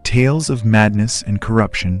 tales of madness and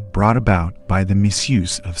corruption brought about by the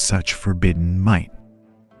misuse of such forbidden might.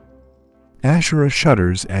 Ashera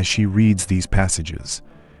shudders as she reads these passages,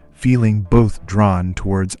 feeling both drawn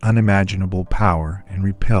towards unimaginable power and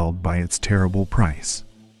repelled by its terrible price.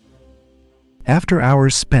 After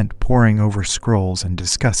hours spent poring over scrolls and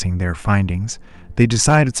discussing their findings, they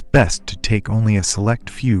decide it's best to take only a select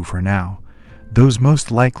few for now, those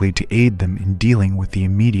most likely to aid them in dealing with the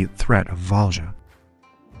immediate threat of Valja.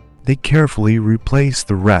 They carefully replace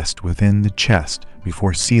the rest within the chest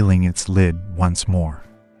before sealing its lid once more,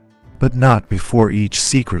 but not before each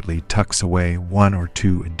secretly tucks away one or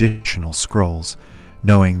two additional scrolls,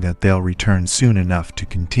 knowing that they'll return soon enough to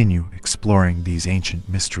continue exploring these ancient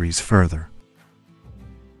mysteries further.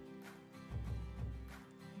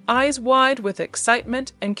 Eyes wide with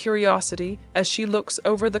excitement and curiosity as she looks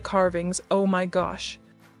over the carvings. Oh my gosh.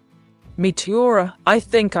 Meteora, I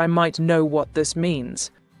think I might know what this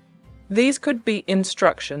means. These could be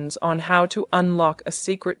instructions on how to unlock a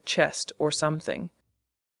secret chest or something.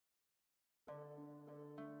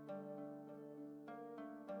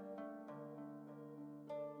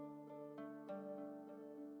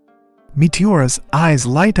 Meteora's eyes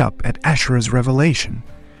light up at Ashera's revelation,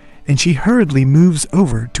 and she hurriedly moves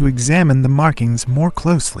over to examine the markings more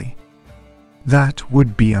closely. That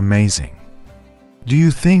would be amazing. Do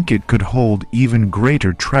you think it could hold even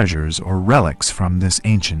greater treasures or relics from this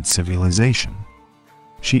ancient civilization?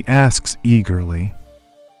 She asks eagerly.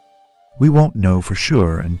 We won't know for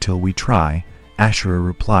sure until we try, Ashera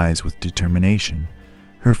replies with determination,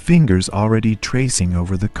 her fingers already tracing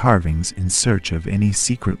over the carvings in search of any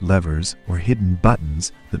secret levers or hidden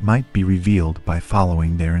buttons that might be revealed by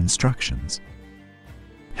following their instructions.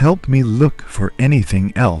 Help me look for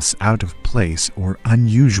anything else out of place or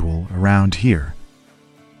unusual around here.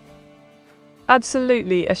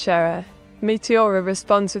 Absolutely, Ashera. Meteora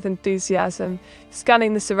responds with enthusiasm,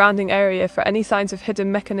 scanning the surrounding area for any signs of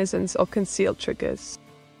hidden mechanisms or concealed triggers.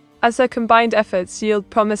 As their combined efforts yield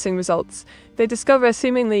promising results, they discover a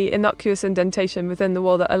seemingly innocuous indentation within the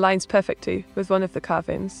wall that aligns perfectly with one of the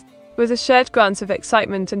carvings. With a shared glance of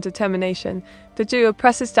excitement and determination, the duo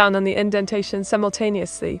presses down on the indentation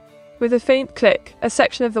simultaneously. With a faint click, a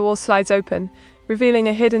section of the wall slides open, revealing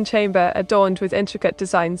a hidden chamber adorned with intricate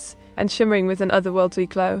designs and shimmering with an otherworldly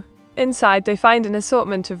glow. Inside, they find an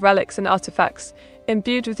assortment of relics and artifacts,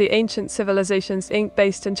 imbued with the ancient civilization's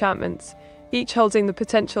ink-based enchantments, each holding the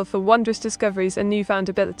potential for wondrous discoveries and newfound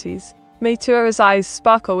abilities. Meteora's eyes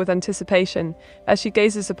sparkle with anticipation as she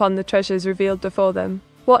gazes upon the treasures revealed before them.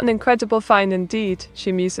 What an incredible find indeed,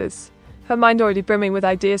 she muses, her mind already brimming with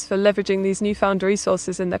ideas for leveraging these newfound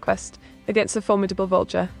resources in their quest against the formidable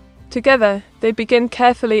vulture. Together, they begin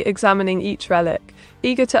carefully examining each relic,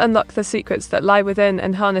 eager to unlock the secrets that lie within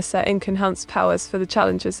and harness their ink-enhanced powers for the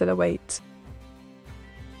challenges that await.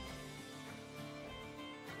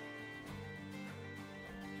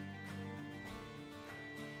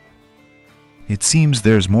 It seems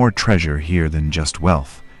there's more treasure here than just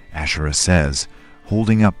wealth, Ashera says,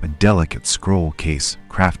 holding up a delicate scroll case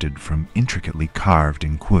crafted from intricately carved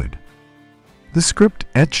ink wood. The script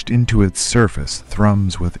etched into its surface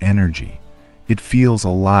thrums with energy. It feels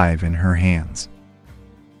alive in her hands.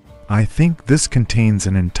 I think this contains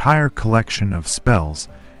an entire collection of spells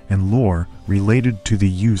and lore related to the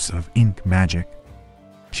use of ink magic.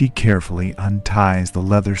 She carefully unties the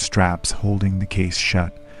leather straps holding the case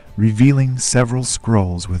shut, revealing several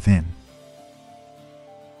scrolls within.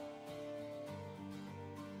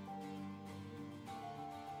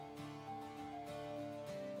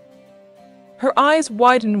 Her eyes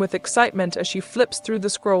widen with excitement as she flips through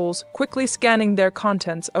the scrolls, quickly scanning their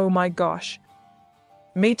contents. Oh my gosh.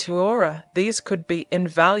 Meteora, these could be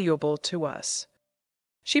invaluable to us.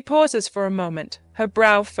 She pauses for a moment, her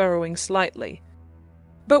brow furrowing slightly.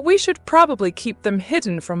 But we should probably keep them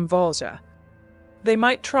hidden from Volja. They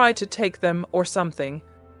might try to take them or something.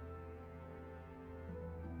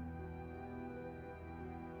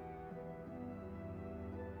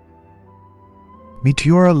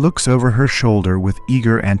 Meteora looks over her shoulder with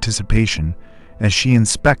eager anticipation as she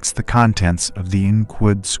inspects the contents of the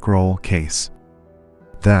inkwood scroll case.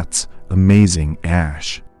 That's amazing,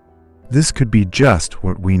 Ash. This could be just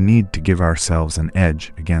what we need to give ourselves an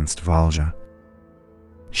edge against Volja.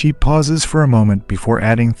 She pauses for a moment before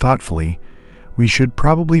adding thoughtfully, we should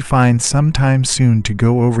probably find some time soon to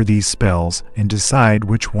go over these spells and decide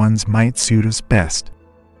which ones might suit us best,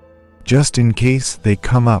 just in case they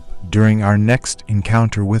come up during our next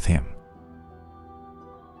encounter with him.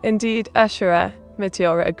 Indeed, Ashera,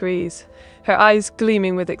 Meteora agrees, her eyes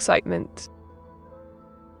gleaming with excitement.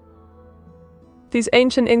 These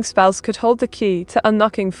ancient ink spells could hold the key to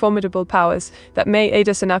unlocking formidable powers that may aid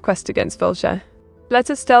us in our quest against Volja. Let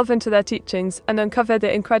us delve into their teachings and uncover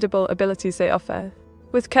the incredible abilities they offer.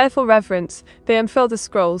 With careful reverence, they unfurl the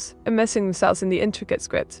scrolls, immersing themselves in the intricate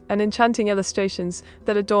script and enchanting illustrations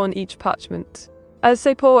that adorn each parchment. As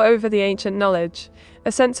they pore over the ancient knowledge,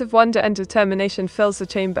 a sense of wonder and determination fills the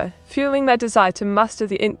chamber, fueling their desire to master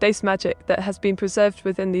the ink-based magic that has been preserved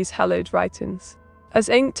within these hallowed writings. As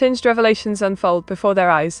ink-tinged revelations unfold before their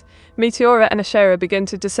eyes, Meteora and Ashera begin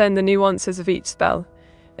to discern the nuances of each spell,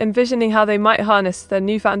 envisioning how they might harness their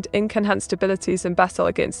newfound ink-enhanced abilities in battle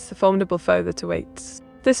against the formidable foe that awaits.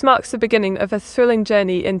 This marks the beginning of a thrilling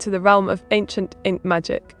journey into the realm of ancient ink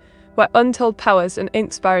magic, where untold powers and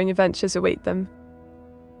ink-inspiring adventures await them.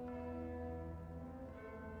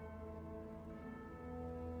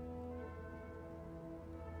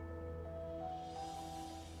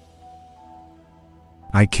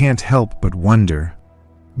 I can't help but wonder.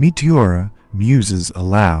 Meteora muses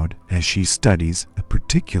aloud as she studies a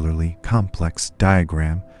particularly complex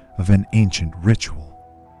diagram of an ancient ritual.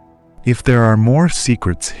 If there are more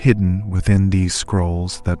secrets hidden within these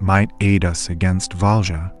scrolls that might aid us against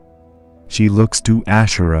Volja, she looks to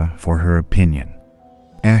Ashera for her opinion.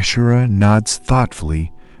 Ashera nods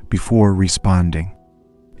thoughtfully before responding.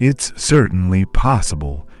 It's certainly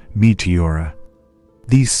possible, Meteora.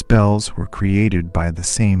 These spells were created by the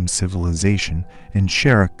same civilization and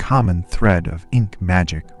share a common thread of ink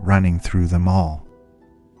magic running through them all.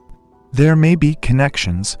 There may be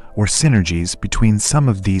connections or synergies between some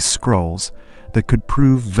of these scrolls that could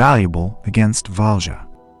prove valuable against Volja.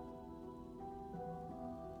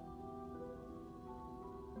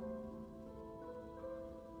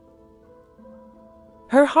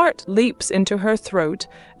 Her heart leaps into her throat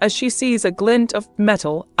as she sees a glint of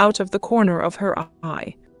metal out of the corner of her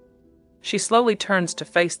eye. She slowly turns to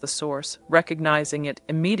face the source, recognizing it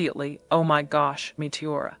immediately. Oh my gosh,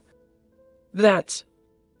 Meteora.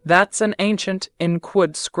 That's an ancient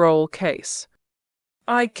inkwood scroll case.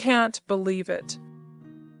 I can't believe it.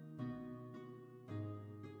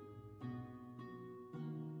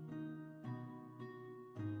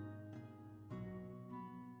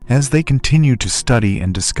 As they continue to study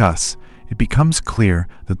and discuss, it becomes clear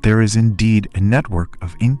that there is indeed a network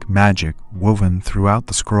of ink magic woven throughout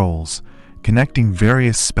the scrolls, connecting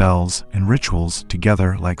various spells and rituals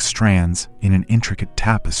together like strands in an intricate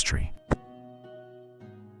tapestry.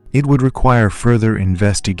 It would require further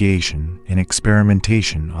investigation and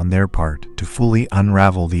experimentation on their part to fully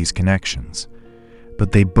unravel these connections,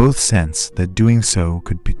 but they both sense that doing so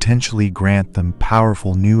could potentially grant them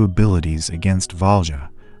powerful new abilities against Volja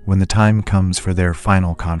when the time comes for their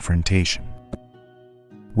final confrontation.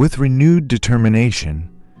 With renewed determination,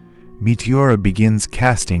 Meteora begins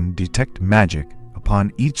casting Detect Magic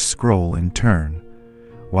upon each scroll in turn,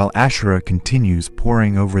 while Ashera continues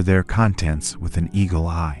poring over their contents with an eagle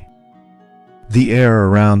eye. The air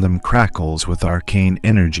around them crackles with arcane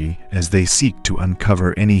energy as they seek to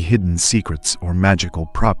uncover any hidden secrets or magical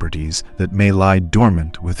properties that may lie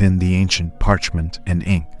dormant within the ancient parchment and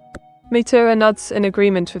ink. Meteora nods in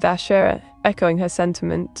agreement with Ashera, echoing her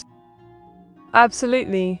sentiment.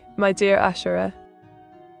 Absolutely, my dear Ashera.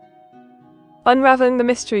 Unraveling the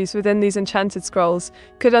mysteries within these enchanted scrolls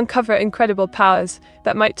could uncover incredible powers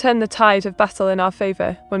that might turn the tide of battle in our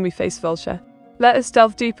favor when we face Volja. Let us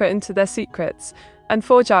delve deeper into their secrets and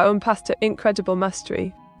forge our own path to incredible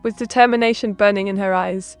mastery. With determination burning in her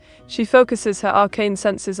eyes, she focuses her arcane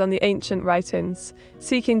senses on the ancient writings,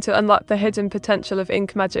 seeking to unlock the hidden potential of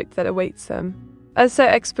ink magic that awaits them. As their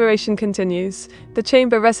exploration continues, the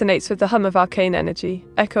chamber resonates with the hum of arcane energy,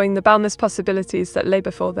 echoing the boundless possibilities that lay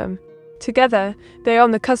before them. Together, they are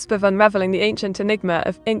on the cusp of unraveling the ancient enigma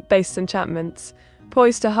of ink-based enchantments,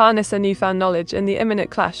 poised to harness their newfound knowledge in the imminent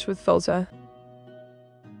clash with Volja.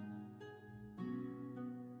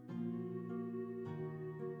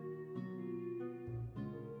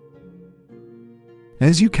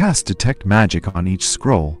 As you cast Detect Magic on each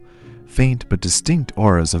scroll, faint but distinct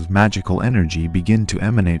auras of magical energy begin to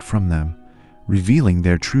emanate from them, revealing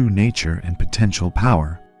their true nature and potential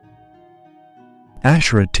power.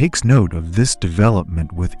 Ashera takes note of this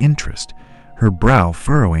development with interest, her brow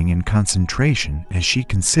furrowing in concentration as she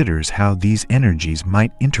considers how these energies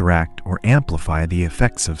might interact or amplify the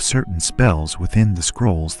effects of certain spells within the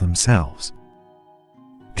scrolls themselves.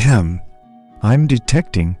 I'm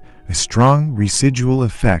detecting a strong residual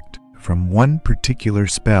effect from one particular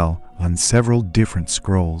spell on several different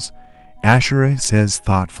scrolls, Ashera says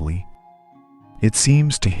thoughtfully. It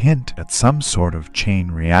seems to hint at some sort of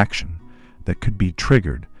chain reaction that could be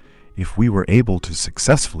triggered if we were able to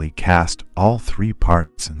successfully cast all three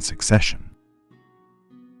parts in succession.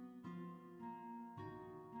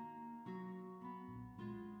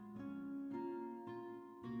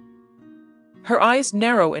 Her eyes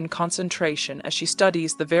narrow in concentration as she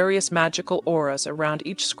studies the various magical auras around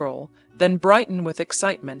each scroll, then brighten with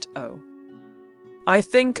excitement. Oh, I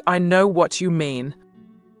think I know what you mean.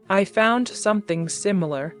 I found something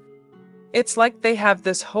similar. It's like they have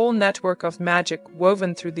this whole network of magic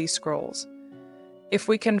woven through these scrolls. If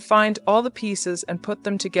we can find all the pieces and put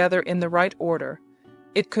them together in the right order,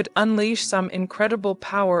 it could unleash some incredible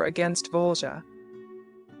power against Volja.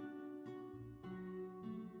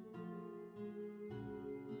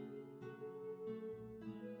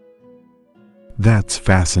 That's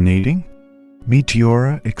fascinating,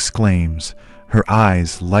 Meteora exclaims, her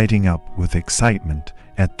eyes lighting up with excitement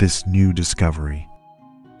at this new discovery.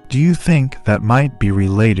 Do you think that might be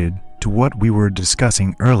related to what we were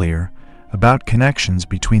discussing earlier about connections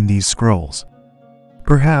between these scrolls?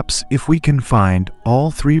 Perhaps if we can find all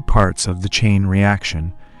three parts of the chain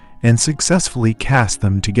reaction and successfully cast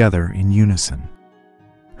them together in unison.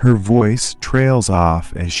 Her voice trails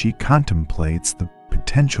off as she contemplates the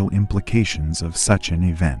potential implications of such an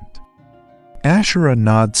event. Ashera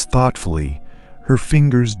nods thoughtfully, her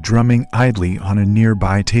fingers drumming idly on a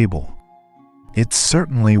nearby table. It's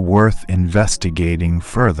certainly worth investigating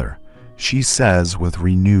further, she says with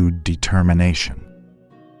renewed determination.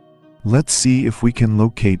 Let's see if we can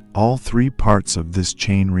locate all three parts of this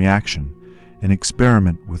chain reaction and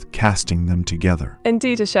experiment with casting them together.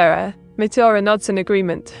 Indeed, Ashera. Meteora nods in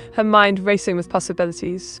agreement, her mind racing with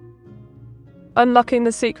possibilities. Unlocking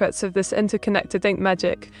the secrets of this interconnected ink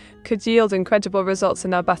magic could yield incredible results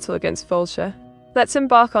in our battle against Volja. Let's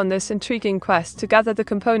embark on this intriguing quest to gather the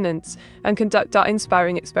components and conduct our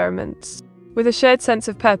inspiring experiments. With a shared sense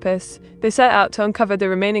of purpose, they set out to uncover the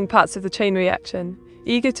remaining parts of the chain reaction,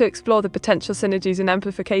 eager to explore the potential synergies and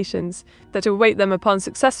amplifications that await them upon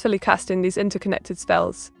successfully casting these interconnected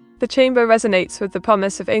spells. The chamber resonates with the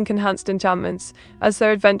promise of ink-enhanced enchantments as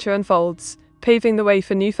their adventure unfolds, paving the way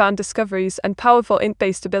for newfound discoveries and powerful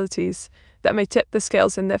ink-based abilities that may tip the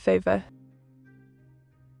scales in their favor.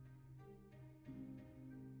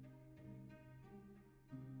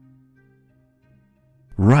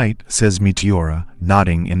 Right, says Meteora,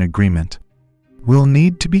 nodding in agreement. We'll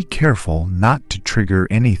need to be careful not to trigger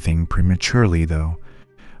anything prematurely, though.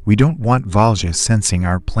 We don't want Valja sensing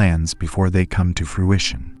our plans before they come to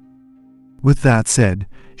fruition. With that said,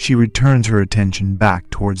 she returns her attention back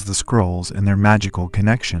towards the scrolls and their magical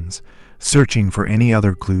connections, searching for any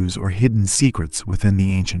other clues or hidden secrets within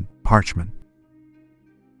the ancient parchment.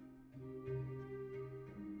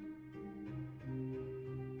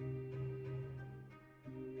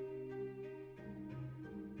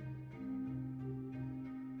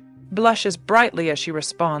 Blushes brightly as she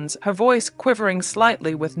responds, her voice quivering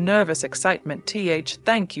slightly with nervous excitement.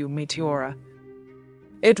 Thank you, Meteora.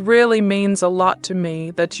 It really means a lot to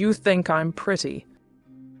me that you think I'm pretty.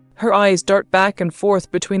 Her eyes dart back and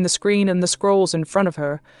forth between the screen and the scrolls in front of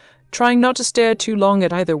her, trying not to stare too long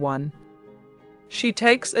at either one. She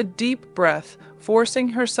takes a deep breath, forcing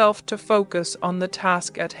herself to focus on the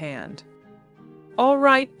task at hand. All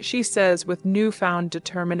right, she says with newfound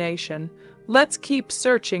determination. Let's keep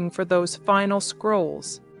searching for those final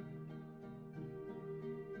scrolls.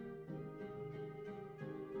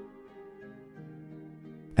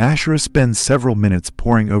 Ashera spends several minutes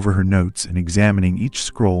poring over her notes and examining each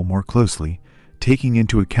scroll more closely, taking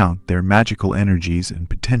into account their magical energies and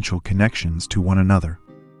potential connections to one another.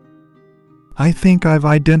 I think I've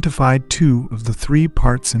identified 2 of the 3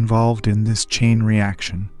 parts involved in this chain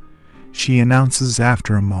reaction, she announces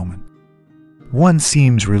after a moment. One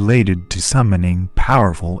seems related to summoning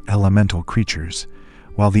powerful elemental creatures,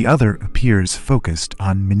 while the other appears focused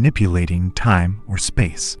on manipulating time or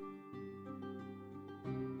space.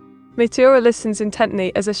 Meteora listens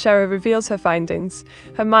intently as Ashera reveals her findings,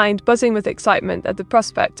 her mind buzzing with excitement at the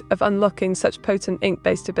prospect of unlocking such potent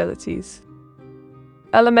ink-based abilities.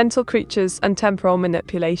 Elemental creatures and temporal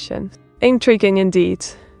manipulation. Intriguing indeed,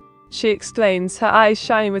 she exclaims, her eyes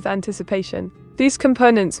shining with anticipation. These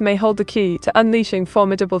components may hold the key to unleashing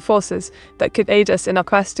formidable forces that could aid us in our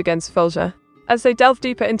quest against Valja. As they delve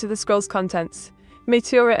deeper into the scroll's contents,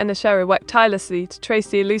 Meteora and Ashera work tirelessly to trace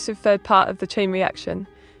the elusive third part of the chain reaction,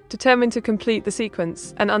 determined to complete the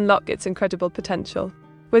sequence and unlock its incredible potential.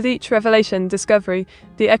 With each revelation discovery,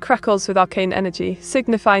 the air crackles with arcane energy,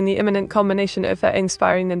 signifying the imminent culmination of their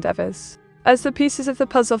inspiring endeavors. As the pieces of the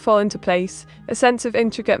puzzle fall into place, a sense of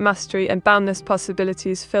intricate mastery and boundless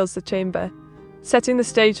possibilities fills the chamber, setting the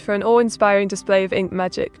stage for an awe-inspiring display of ink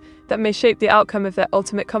magic that may shape the outcome of their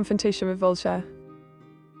ultimate confrontation with Valja.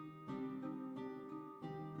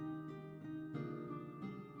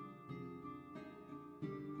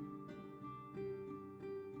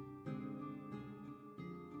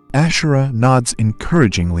 Ashera nods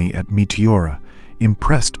encouragingly at Meteora,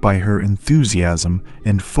 impressed by her enthusiasm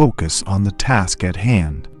and focus on the task at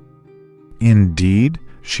hand. Indeed,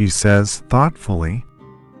 she says thoughtfully,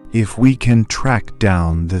 if we can track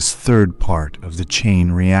down this third part of the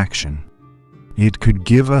chain reaction, it could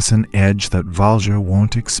give us an edge that Valja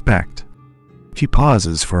won't expect. She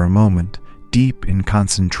pauses for a moment, deep in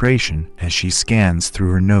concentration as she scans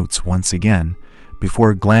through her notes once again,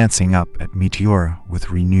 before glancing up at Meteora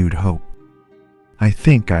with renewed hope. I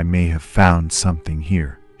think I may have found something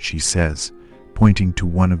here, she says, pointing to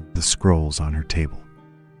one of the scrolls on her table.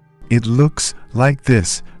 It looks like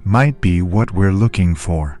this might be what we're looking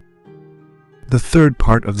for. The third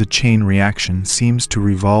part of the chain reaction seems to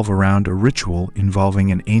revolve around a ritual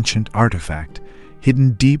involving an ancient artifact,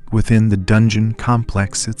 hidden deep within the dungeon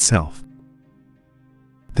complex itself.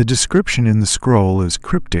 The description in the scroll is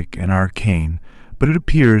cryptic and arcane, but it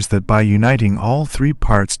appears that by uniting all 3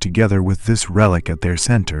 parts together with this relic at their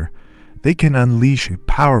center, they can unleash a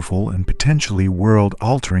powerful and potentially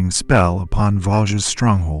world-altering spell upon Valja's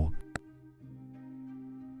stronghold.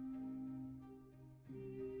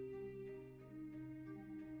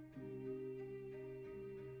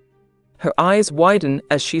 Her eyes widen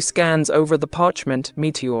as she scans over the parchment,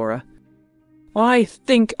 Meteora. I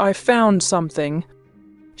think I found something.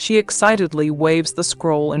 She excitedly waves the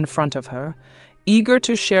scroll in front of her, eager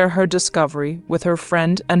to share her discovery with her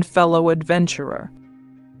friend and fellow adventurer.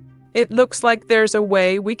 It looks like there's a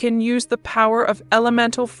way we can use the power of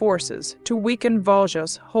elemental forces to weaken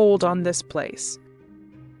Valja's hold on this place.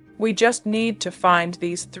 We just need to find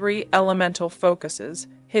these 3 elemental focuses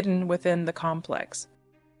hidden within the complex.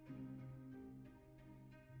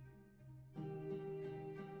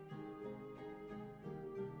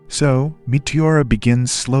 So, Meteora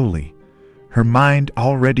begins slowly, her mind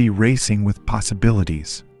already racing with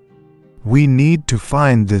possibilities. We need to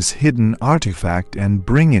find this hidden artifact and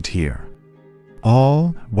bring it here,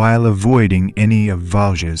 all while avoiding any of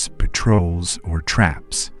Valja's patrols or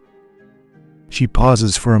traps. She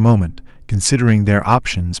pauses for a moment, considering their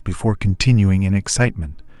options before continuing in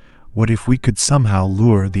excitement. What if we could somehow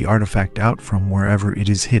lure the artifact out from wherever it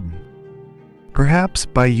is hidden? Perhaps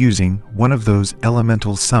by using one of those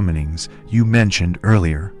elemental summonings you mentioned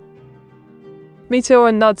earlier.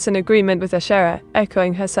 Meteora nods in agreement with Ashera,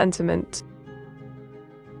 echoing her sentiment.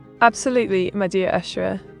 Absolutely, my dear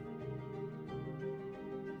Ashera.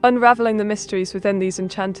 Unraveling the mysteries within these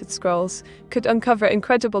enchanted scrolls could uncover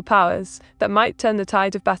incredible powers that might turn the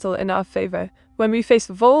tide of battle in our favor when we face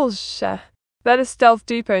Volja. Let us delve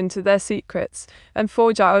deeper into their secrets and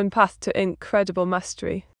forge our own path to incredible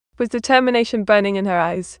mastery. With determination burning in her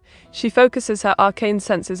eyes, she focuses her arcane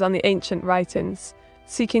senses on the ancient writings,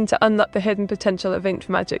 seeking to unlock the hidden potential of inked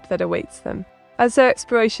magic that awaits them. As their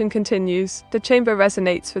exploration continues, the chamber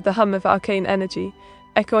resonates with the hum of arcane energy,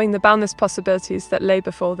 echoing the boundless possibilities that lay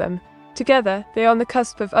before them. Together, they are on the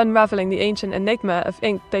cusp of unraveling the ancient enigma of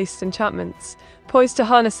ink-based enchantments, poised to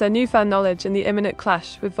harness their newfound knowledge in the imminent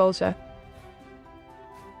clash with Volja.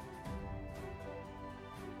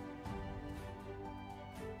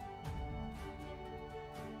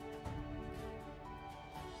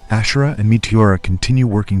 Ashera and Meteora continue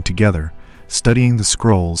working together, studying the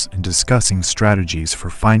scrolls and discussing strategies for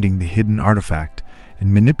finding the hidden artifact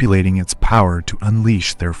and manipulating its power to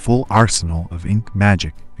unleash their full arsenal of ink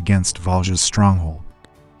magic against Valja's stronghold.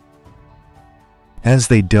 As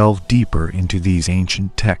they delve deeper into these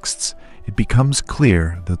ancient texts, it becomes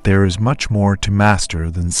clear that there is much more to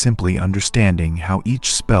master than simply understanding how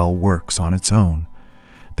each spell works on its own.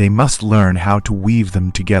 They must learn how to weave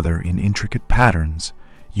them together in intricate patterns,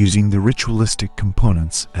 using the ritualistic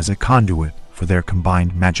components as a conduit for their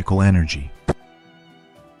combined magical energy.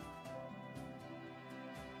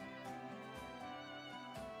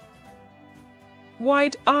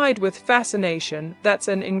 Wide-eyed with fascination, that's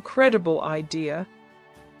an incredible idea.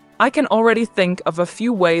 I can already think of a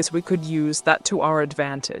few ways we could use that to our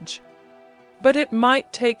advantage. But it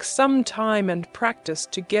might take some time and practice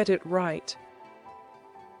to get it right.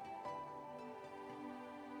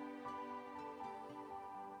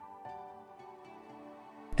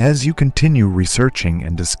 As you continue researching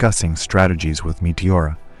and discussing strategies with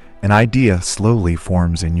Meteora, an idea slowly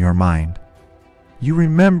forms in your mind. You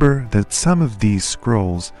remember that some of these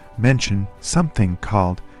scrolls mention something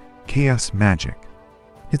called chaos magic.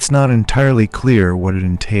 It's not entirely clear what it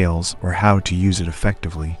entails or how to use it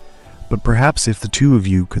effectively, but perhaps if the two of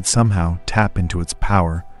you could somehow tap into its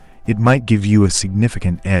power, it might give you a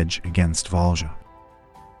significant edge against Volja.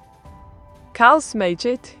 Chaos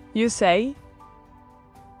magic, you say?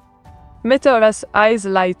 Meteora's eyes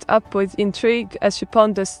light up with intrigue as she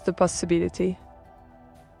ponders the possibility.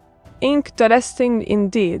 Interesting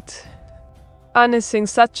indeed. Harnessing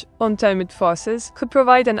such untamed forces could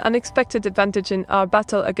provide an unexpected advantage in our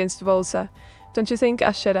battle against Volja, don't you think,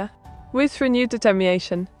 Ashera? With renewed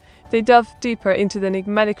determination, they delve deeper into the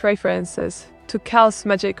enigmatic references to chaos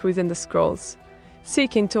magic within the scrolls,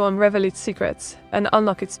 seeking to unravel its secrets and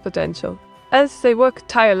unlock its potential. As they work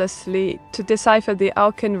tirelessly to decipher the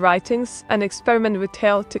arcane writings and experiment with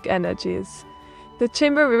chaotic energies, the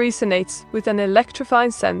chamber resonates with an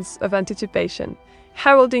electrifying sense of anticipation,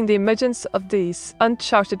 heralding the emergence of this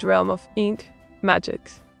uncharted realm of ink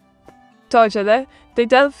magic. Together, they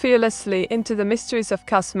delve fearlessly into the mysteries of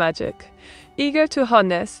chaos magic, eager to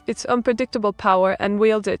harness its unpredictable power and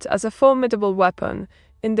wield it as a formidable weapon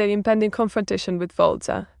in their impending confrontation with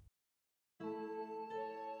Volja.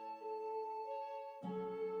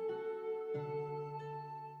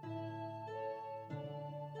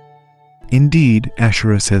 Indeed,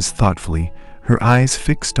 Ashera says thoughtfully, her eyes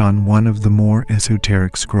fixed on one of the more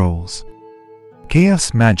esoteric scrolls.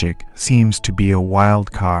 Chaos magic seems to be a wild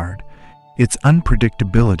card. Its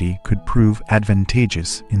unpredictability could prove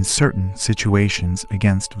advantageous in certain situations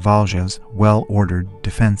against Valja's well-ordered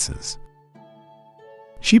defenses.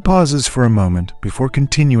 She pauses for a moment before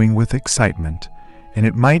continuing with excitement, and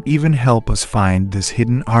it might even help us find this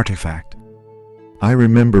hidden artifact. I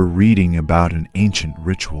remember reading about an ancient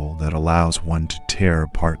ritual that allows one to tear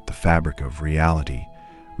apart the fabric of reality,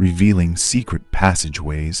 revealing secret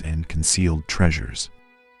passageways and concealed treasures.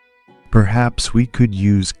 Perhaps we could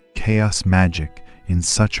use chaos magic in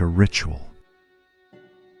such a ritual.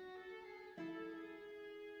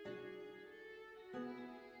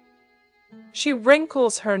 She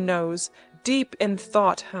wrinkles her nose, deep in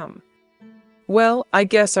thought. Well, I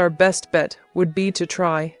guess our best bet would be to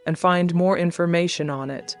try and find more information on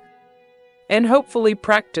it. and hopefully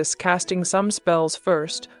practice casting some spells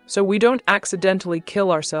first so we don't accidentally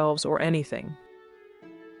kill ourselves or anything.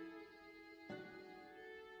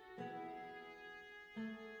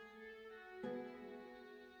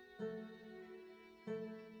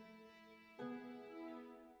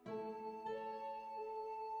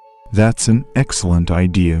 That's an excellent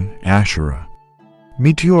idea, Ashera.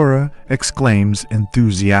 Meteora exclaims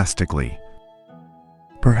enthusiastically.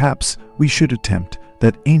 Perhaps we should attempt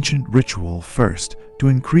that ancient ritual first to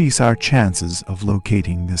increase our chances of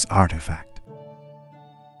locating this artifact.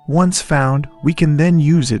 Once found, we can then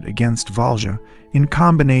use it against Valja in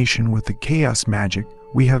combination with the chaos magic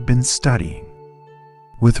we have been studying.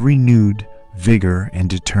 With renewed vigor and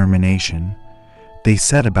determination, they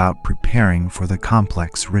set about preparing for the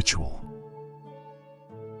complex ritual.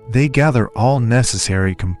 They gather all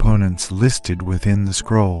necessary components listed within the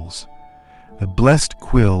scrolls: a blessed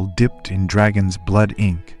quill dipped in dragon's blood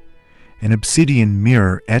ink, an obsidian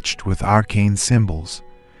mirror etched with arcane symbols,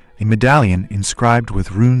 a medallion inscribed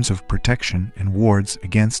with runes of protection and wards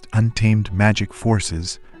against untamed magic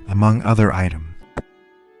forces, among other items.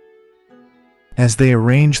 As they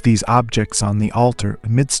arrange these objects on the altar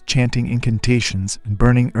amidst chanting incantations and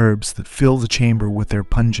burning herbs that fill the chamber with their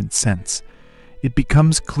pungent scents, it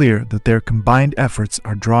becomes clear that their combined efforts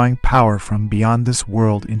are drawing power from beyond this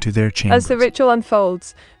world into their chambers. As the ritual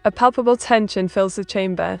unfolds, a palpable tension fills the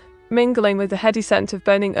chamber, mingling with the heady scent of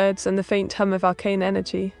burning herbs and the faint hum of arcane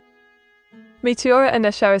energy. Meteora and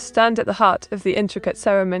Ashera stand at the heart of the intricate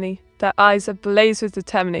ceremony, their eyes ablaze with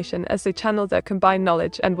determination as they channel their combined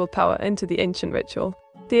knowledge and willpower into the ancient ritual.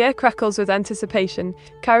 The air crackles with anticipation,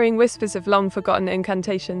 carrying whispers of long-forgotten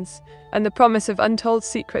incantations, and the promise of untold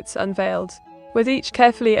secrets unveiled. With each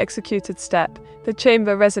carefully executed step, the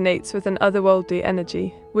chamber resonates with an otherworldly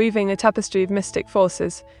energy, weaving a tapestry of mystic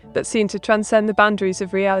forces that seem to transcend the boundaries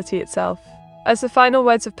of reality itself. As the final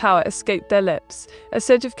words of power escape their lips, a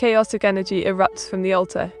surge of chaotic energy erupts from the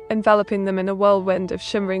altar, enveloping them in a whirlwind of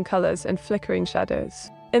shimmering colors and flickering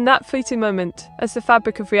shadows. In that fleeting moment, as the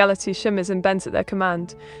fabric of reality shimmers and bends at their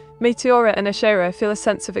command, Meteora and Ashera feel a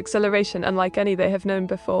sense of exhilaration unlike any they have known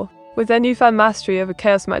before. With their newfound mastery over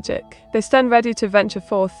chaos magic, they stand ready to venture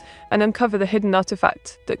forth and uncover the hidden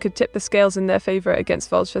artifact that could tip the scales in their favor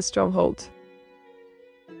against Valja's stronghold.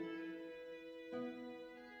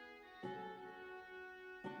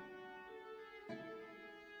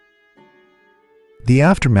 The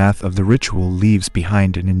aftermath of the ritual leaves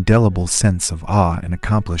behind an indelible sense of awe and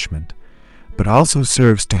accomplishment, but also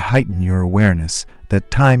serves to heighten your awareness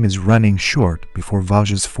that time is running short before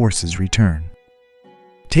Valja's forces return.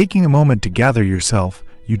 Taking a moment to gather yourself,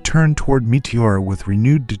 you turn toward Meteora with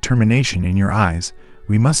renewed determination in your eyes.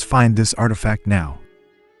 We must find this artifact now.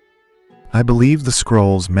 I believe the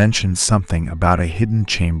scrolls mention something about a hidden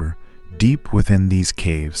chamber deep within these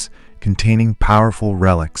caves, containing powerful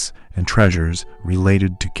relics and treasures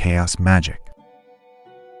related to chaos magic.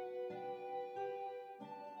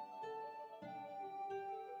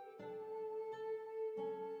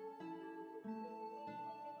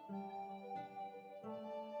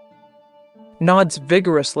 Nods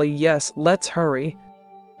vigorously, yes, let's hurry.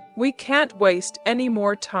 We can't waste any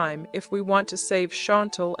more time if we want to save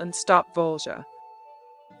Chantal and stop Valja.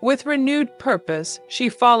 With renewed purpose, she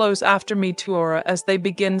follows after Meteora as they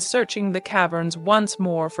begin searching the caverns once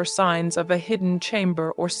more for signs of a hidden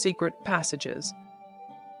chamber or secret passages.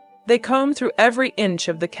 They comb through every inch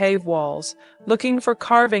of the cave walls, looking for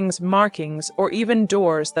carvings, markings, or even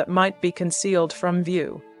doors that might be concealed from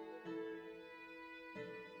view.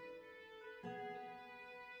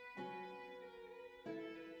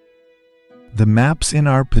 The maps in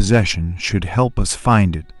our possession should help us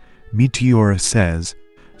find it, Meteora says,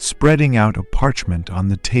 spreading out a parchment on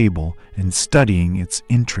the table and studying its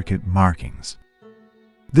intricate markings.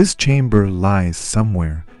 This chamber lies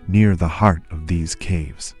somewhere near the heart of these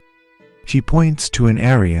caves. She points to an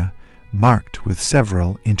area marked with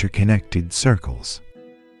several interconnected circles.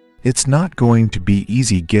 It's not going to be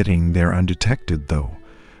easy getting there undetected, though.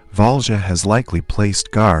 Valja has likely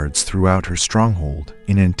placed guards throughout her stronghold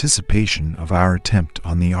in anticipation of our attempt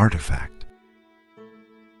on the artifact.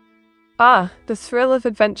 Ah, the thrill of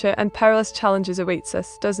adventure and perilous challenges awaits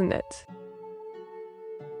us, doesn't it?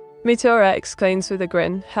 Meteora exclaims with a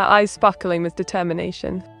grin, her eyes sparkling with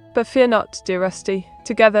determination. But fear not, dear Rusty.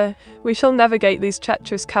 Together, we shall navigate these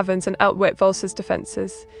treacherous caverns and outwit Valja's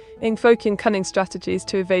defenses, invoking cunning strategies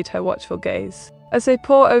to evade her watchful gaze. As they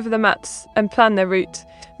pore over the maps and plan their route,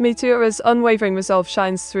 Meteora's unwavering resolve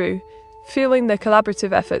shines through, fueling their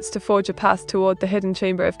collaborative efforts to forge a path toward the hidden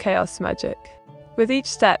chamber of chaos magic. With each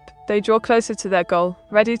step, they draw closer to their goal,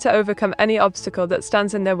 ready to overcome any obstacle that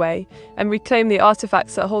stands in their way and reclaim the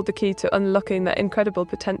artifacts that hold the key to unlocking their incredible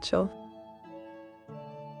potential.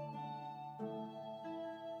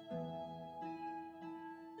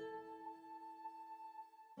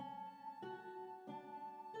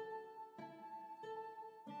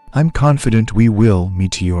 I'm confident we will,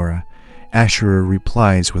 Meteora, Ashera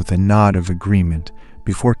replies with a nod of agreement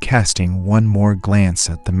before casting one more glance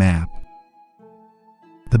at the map.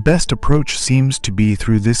 The best approach seems to be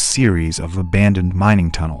through this series of abandoned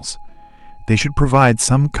mining tunnels. They should provide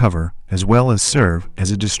some cover as well as serve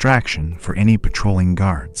as a distraction for any patrolling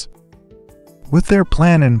guards. With their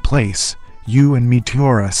plan in place, you and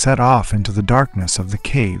Meteora set off into the darkness of the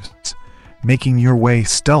caves, making your way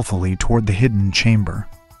stealthily toward the hidden chamber.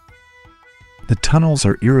 The tunnels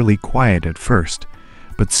are eerily quiet at first,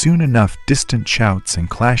 but soon enough distant shouts and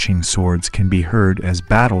clashing swords can be heard as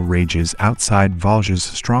battle rages outside Valja's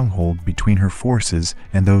stronghold between her forces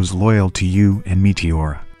and those loyal to you and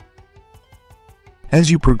Meteora. As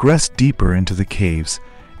you progress deeper into the caves,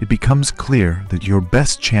 it becomes clear that your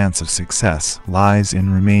best chance of success lies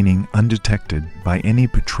in remaining undetected by any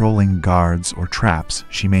patrolling guards or traps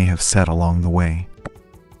she may have set along the way.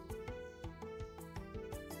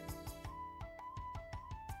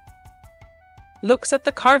 Looks at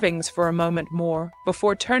the carvings for a moment more,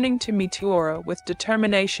 before turning to Meteora with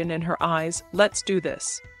determination in her eyes. Let's do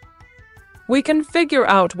this. We can figure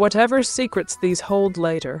out whatever secrets these hold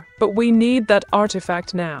later, but we need that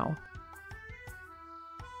artifact now.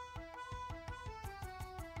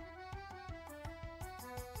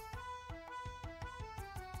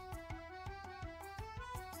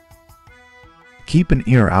 Keep an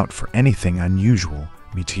ear out for anything unusual,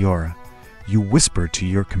 Meteora. You whisper to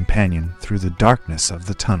your companion through the darkness of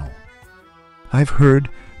the tunnel. I've heard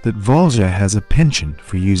that Valja has a penchant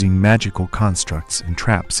for using magical constructs and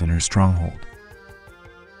traps in her stronghold.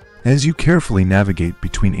 As you carefully navigate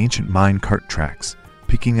between ancient mine cart tracks,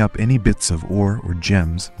 picking up any bits of ore or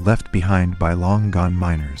gems left behind by long-gone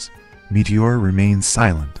miners, Meteora remains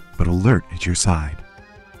silent but alert at your side.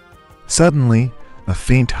 Suddenly, a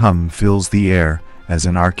faint hum fills the air as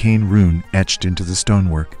an arcane rune etched into the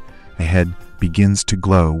stonework ahead begins to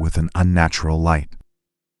glow with an unnatural light.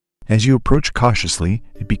 As you approach cautiously,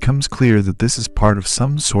 it becomes clear that this is part of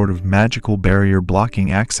some sort of magical barrier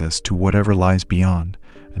blocking access to whatever lies beyond,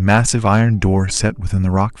 a massive iron door set within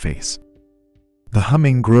the rock face. The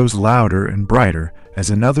humming grows louder and brighter as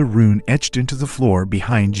another rune etched into the floor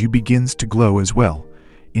behind you begins to glow as well,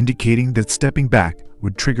 indicating that stepping back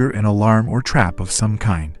would trigger an alarm or trap of some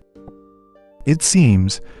kind. It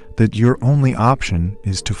seems that your only option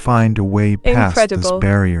is to find a way past this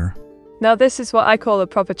barrier. Now this is what I call a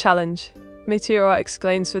proper challenge, Meteora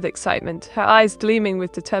exclaims with excitement, her eyes gleaming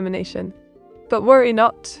with determination. But worry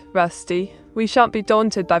not, Rusty. We shan't be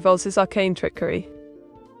daunted by Valja's arcane trickery.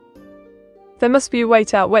 There must be a way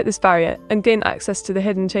to outwit this barrier and gain access to the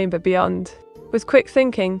hidden chamber beyond. With quick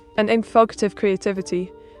thinking and evocative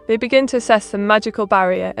creativity, they begin to assess the magical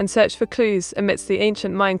barrier and search for clues amidst the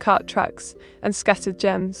ancient minecart tracks and scattered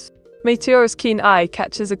gems. Meteora's keen eye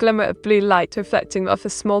catches a glimmer of blue light reflecting off a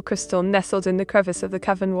small crystal nestled in the crevice of the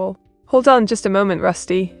cavern wall. Hold on just a moment,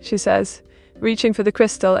 Rusty, she says, reaching for the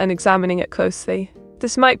crystal and examining it closely.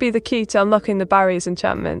 This might be the key to unlocking the barrier's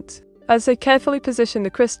enchantment. As they carefully position the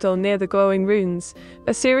crystal near the glowing runes,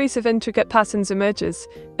 a series of intricate patterns emerges,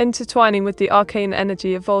 intertwining with the arcane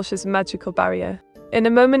energy of Valja's magical barrier. In a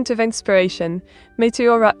moment of inspiration,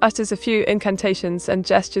 Meteora utters a few incantations and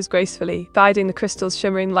gestures gracefully, guiding the crystal's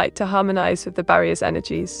shimmering light to harmonize with the barrier's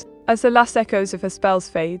energies. As the last echoes of her spells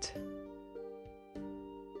fade,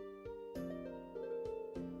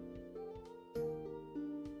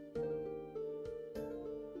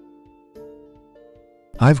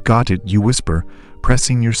 I've got it, you whisper,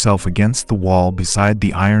 pressing yourself against the wall beside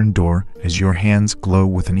the iron door as your hands glow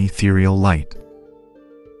with an ethereal light.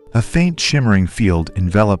 A faint shimmering field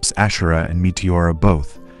envelops Ashera and Meteora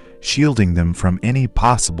both, shielding them from any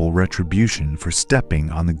possible retribution for stepping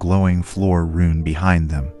on the glowing floor rune behind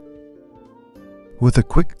them. With a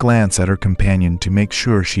quick glance at her companion to make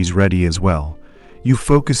sure she's ready as well, you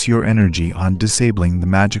focus your energy on disabling the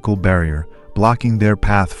magical barrier, blocking their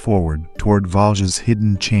path forward toward Valja's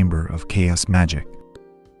hidden chamber of chaos magic.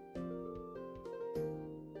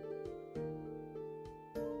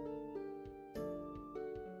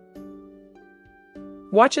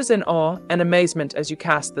 Watches in awe and amazement as you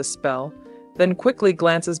cast this spell, then quickly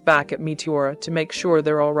glances back at Meteora to make sure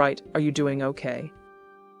they're all right. Are you doing okay?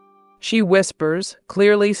 She whispers,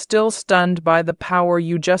 clearly still stunned by the power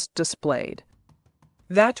you just displayed.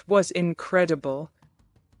 That was incredible.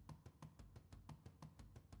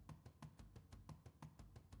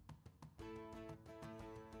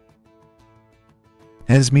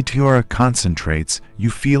 As Meteora concentrates, you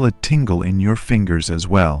feel a tingle in your fingers as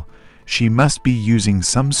well. She must be using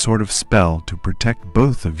some sort of spell to protect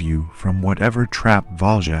both of you from whatever trap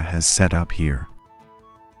Valja has set up here.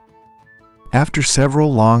 After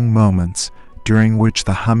several long moments, during which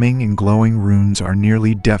the humming and glowing runes are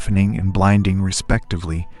nearly deafening and blinding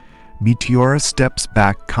respectively, Meteora steps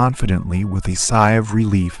back confidently with a sigh of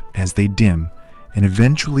relief as they dim and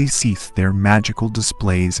eventually cease their magical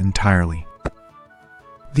displays entirely.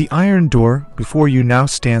 The iron door before you now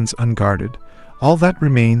stands unguarded. All that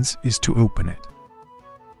remains is to open it.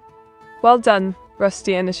 Well done,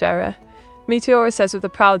 Rusty and Ashera, Meteora says with a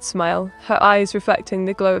proud smile, her eyes reflecting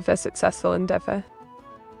the glow of their successful endeavour.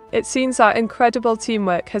 It seems our incredible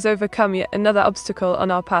teamwork has overcome yet another obstacle on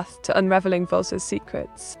our path to unravelling Volza's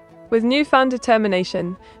secrets. With newfound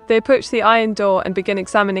determination, they approach the iron door and begin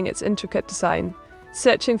examining its intricate design,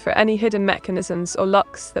 searching for any hidden mechanisms or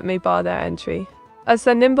locks that may bar their entry. As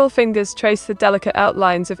their nimble fingers trace the delicate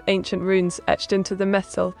outlines of ancient runes etched into the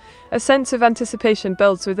metal, a sense of anticipation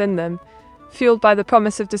builds within them, fueled by the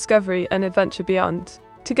promise of discovery and adventure beyond.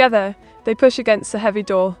 Together, they push against the heavy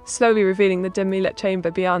door, slowly revealing the dimly lit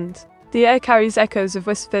chamber beyond. The air carries echoes of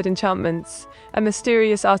whispered enchantments and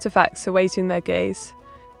mysterious artifacts awaiting their gaze,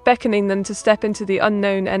 beckoning them to step into the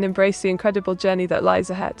unknown and embrace the incredible journey that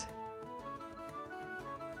lies ahead.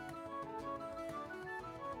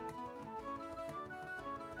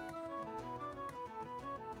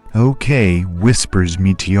 Okay, whispers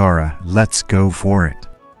Meteora, let's go for it.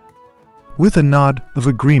 With a nod of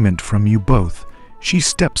agreement from you both, she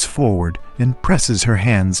steps forward and presses her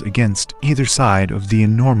hands against either side of the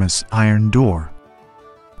enormous iron door.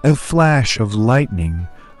 A flash of lightning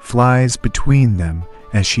flies between them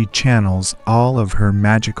as she channels all of her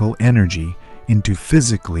magical energy into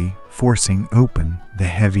physically forcing open the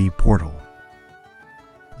heavy portal.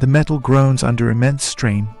 The metal groans under immense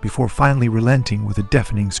strain before finally relenting with a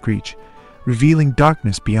deafening screech, revealing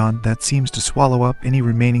darkness beyond that seems to swallow up any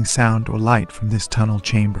remaining sound or light from this tunnel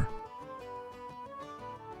chamber.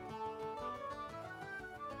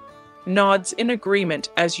 Nods in agreement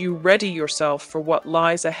as you ready yourself for what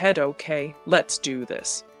lies ahead. Okay, let's do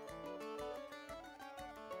this.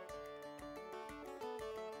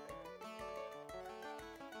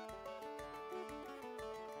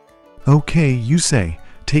 Okay, you say,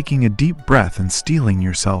 taking a deep breath and steeling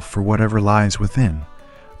yourself for whatever lies within.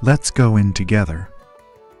 Let's go in together.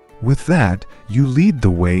 With that, you lead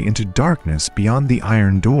the way into darkness beyond the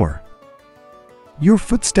iron door. Your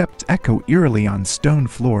footsteps echo eerily on stone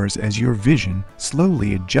floors as your vision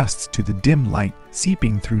slowly adjusts to the dim light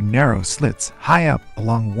seeping through narrow slits high up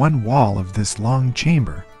along one wall of this long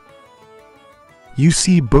chamber. You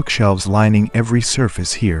see bookshelves lining every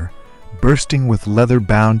surface here, bursting with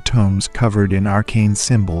leather-bound tomes covered in arcane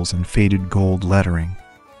symbols and faded gold lettering.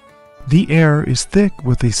 The air is thick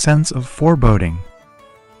with a sense of foreboding.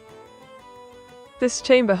 This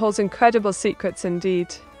chamber holds incredible secrets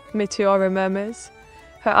indeed, Meteora murmurs,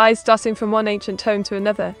 her eyes darting from one ancient tome to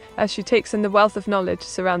another as she takes in the wealth of knowledge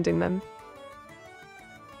surrounding them.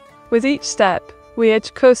 With each step, we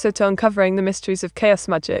edge closer to uncovering the mysteries of chaos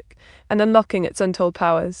magic and unlocking its untold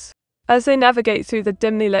powers. As they navigate through the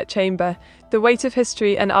dimly lit chamber, the weight of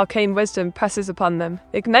history and arcane wisdom presses upon them,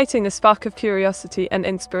 igniting a spark of curiosity and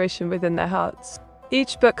inspiration within their hearts.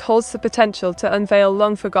 Each book holds the potential to unveil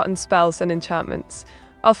long-forgotten spells and enchantments,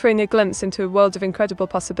 offering a glimpse into a world of incredible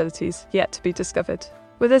possibilities yet to be discovered.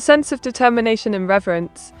 With a sense of determination and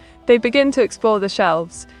reverence, they begin to explore the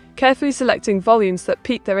shelves, carefully selecting volumes that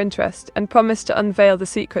pique their interest and promise to unveil the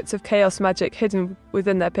secrets of chaos magic hidden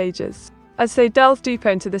within their pages. As they delve deeper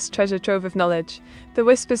into this treasure trove of knowledge, the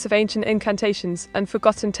whispers of ancient incantations and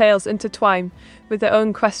forgotten tales intertwine with their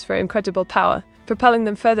own quest for incredible power, propelling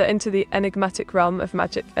them further into the enigmatic realm of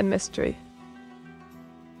magic and mystery.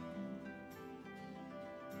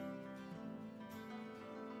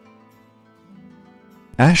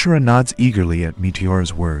 Ashera nods eagerly at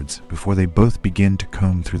Meteora's words before they both begin to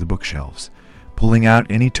comb through the bookshelves, pulling out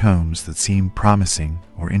any tomes that seem promising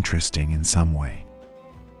or interesting in some way.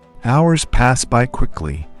 Hours pass by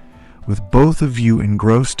quickly, with both of you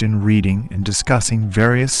engrossed in reading and discussing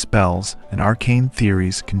various spells and arcane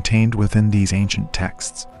theories contained within these ancient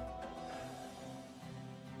texts.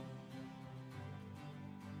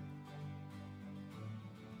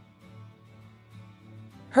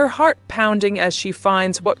 Her heart pounding as she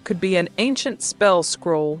finds what could be an ancient spell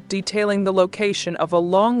scroll detailing the location of a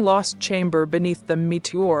long-lost chamber beneath the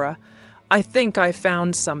Meteora. I think I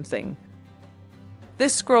found something.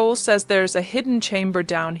 This scroll says there's a hidden chamber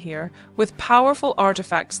down here with powerful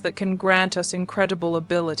artifacts that can grant us incredible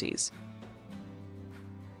abilities.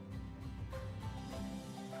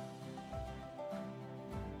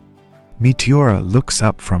 Meteora looks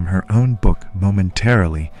up from her own book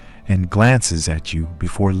momentarily and glances at you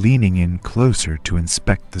before leaning in closer to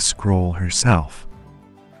inspect the scroll herself.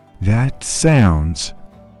 "That sounds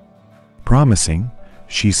promising,"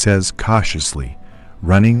 she says cautiously,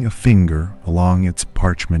 running a finger along its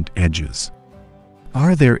parchment edges.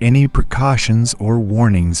 "Are there any precautions or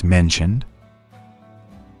warnings mentioned?"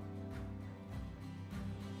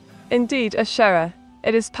 Indeed, Ashera,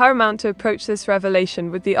 it is paramount to approach this revelation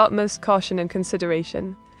with the utmost caution and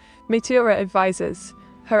consideration. Meteora advises,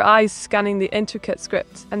 her eyes scanning the intricate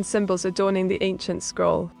script and symbols adorning the ancient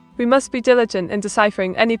scroll. We must be diligent in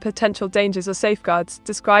deciphering any potential dangers or safeguards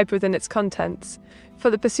described within its contents, for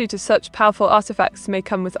the pursuit of such powerful artifacts may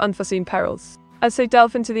come with unforeseen perils. As they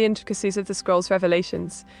delve into the intricacies of the scroll's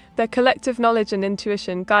revelations, their collective knowledge and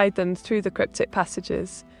intuition guide them through the cryptic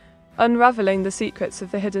passages, unraveling the secrets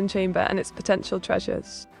of the hidden chamber and its potential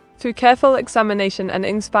treasures. Through careful examination and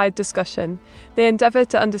inspired discussion, they endeavor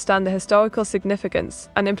to understand the historical significance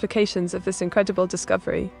and implications of this incredible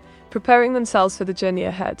discovery, preparing themselves for the journey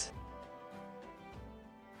ahead.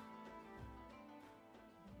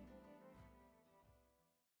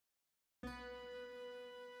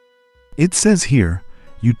 It says here,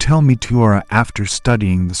 you tell Meteora after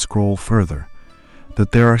studying the scroll further,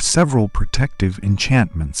 that there are several protective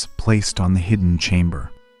enchantments placed on the hidden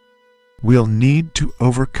chamber. We'll need to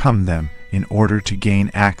overcome them in order to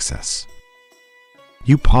gain access.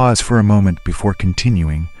 You pause for a moment before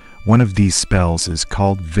continuing. One of these spells is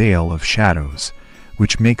called Veil of Shadows,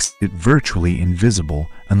 which makes it virtually invisible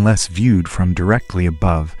unless viewed from directly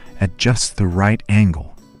above at just the right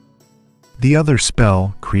angle. The other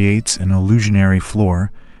spell creates an illusionary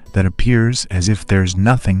floor that appears as if there's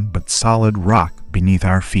nothing but solid rock beneath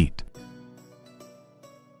our feet.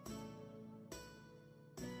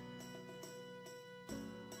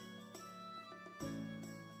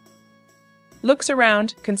 Looks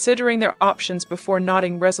around, considering their options before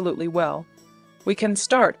nodding resolutely well. We can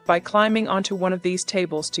start by climbing onto one of these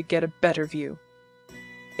tables to get a better view.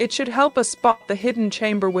 It should help us spot the hidden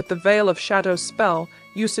chamber with the Veil of Shadows spell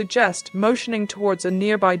you suggest, motioning towards a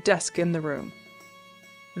nearby desk in the room.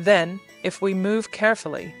 Then, if we move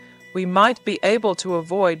carefully, we might be able to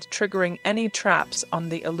avoid triggering any traps on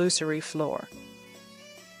the illusory floor.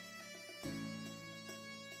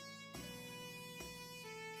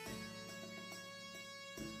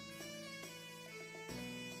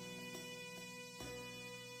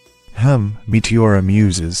 Meteora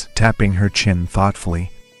muses, tapping her chin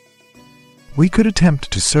thoughtfully. We could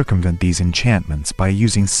attempt to circumvent these enchantments by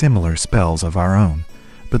using similar spells of our own,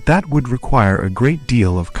 but that would require a great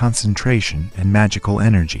deal of concentration and magical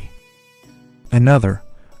energy. Another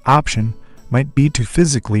option might be to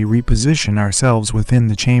physically reposition ourselves within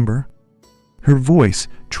the chamber. Her voice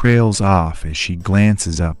trails off as she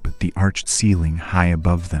glances up at the arched ceiling high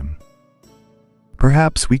above them.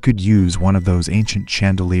 Perhaps we could use one of those ancient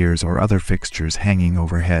chandeliers or other fixtures hanging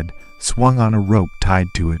overhead, swung on a rope tied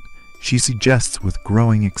to it, she suggests with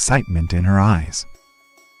growing excitement in her eyes.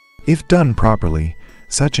 If done properly,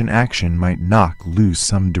 such an action might knock loose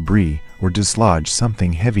some debris or dislodge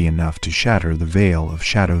something heavy enough to shatter the Veil of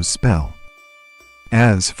Shadows spell.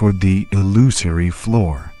 As for the illusory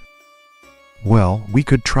floor, well, we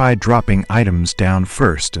could try dropping items down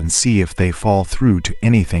first and see if they fall through to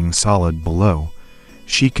anything solid below.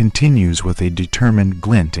 She continues with a determined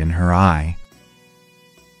glint in her eye.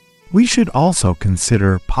 We should also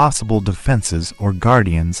consider possible defenses or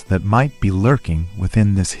guardians that might be lurking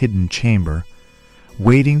within this hidden chamber,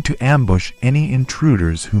 waiting to ambush any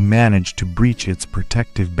intruders who manage to breach its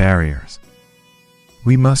protective barriers.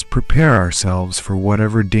 We must prepare ourselves for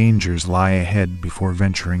whatever dangers lie ahead before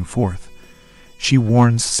venturing forth. She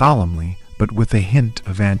warns solemnly, but with a hint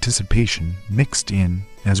of anticipation mixed in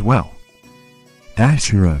as well.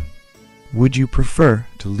 Ashera, would you prefer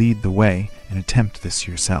to lead the way and attempt this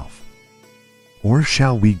yourself? Or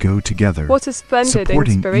shall we go together, What a splendid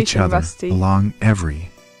supporting each inspiration, other Rusty. along every...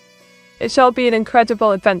 It shall be an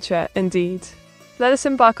incredible adventure, indeed. Let us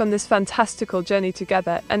embark on this fantastical journey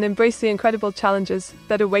together and embrace the incredible challenges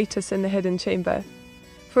that await us in the hidden chamber.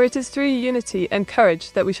 For it is through unity and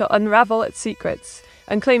courage that we shall unravel its secrets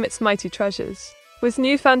and claim its mighty treasures. With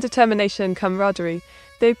newfound determination and camaraderie,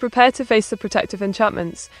 they prepare to face the protective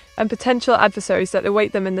enchantments and potential adversaries that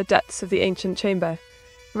await them in the depths of the ancient chamber,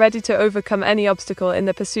 ready to overcome any obstacle in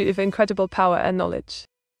the pursuit of incredible power and knowledge.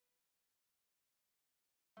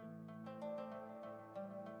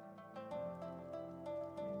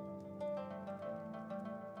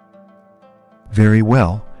 Very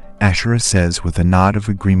well, Ashera says with a nod of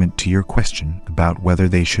agreement to your question about whether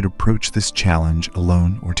they should approach this challenge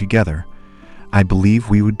alone or together. I believe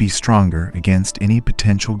we would be stronger against any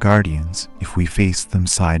potential guardians if we faced them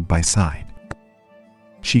side by side.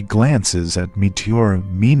 She glances at Meteora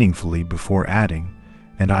meaningfully before adding,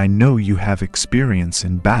 and I know you have experience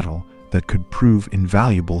in battle that could prove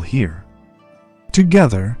invaluable here.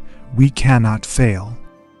 Together, we cannot fail.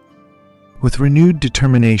 With renewed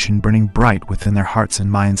determination burning bright within their hearts and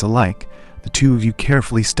minds alike, the two of you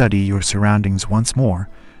carefully study your surroundings once more,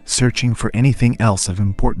 searching for anything else of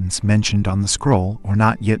importance mentioned on the scroll or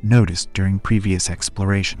not yet noticed during previous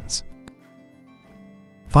explorations.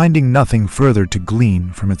 Finding nothing further to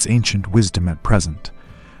glean from its ancient wisdom at present,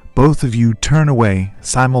 both of you turn away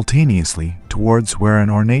simultaneously towards where an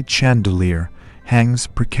ornate chandelier hangs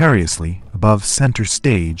precariously above center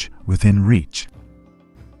stage within reach.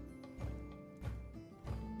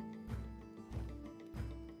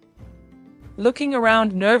 Looking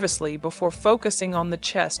around nervously before focusing on the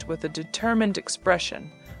chest with a determined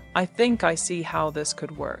expression, I think I see how this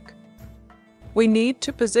could work. We need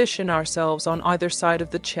to position ourselves on either side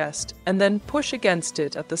of the chest and then push against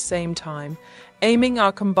it at the same time, aiming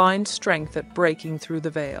our combined strength at breaking through the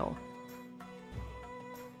veil.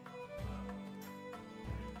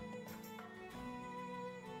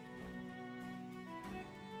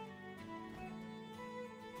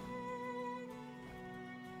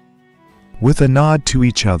 With a nod to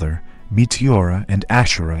each other, Meteora and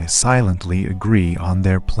Ashera silently agree on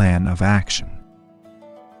their plan of action.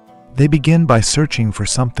 They begin by searching for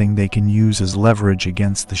something they can use as leverage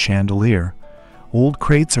against the chandelier. Old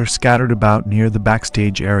crates are scattered about near the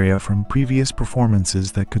backstage area from previous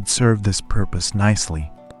performances that could serve this purpose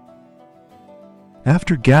nicely.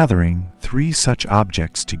 After gathering 3 such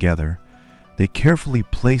objects together, they carefully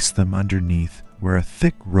place them underneath where a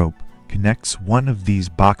thick rope connects one of these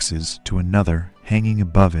boxes to another hanging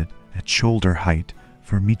above it at shoulder height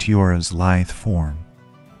for Meteora's lithe form.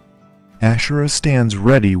 Ashera stands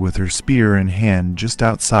ready with her spear in hand just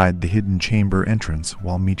outside the hidden chamber entrance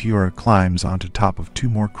while Meteora climbs onto top of 2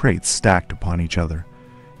 more crates stacked upon each other,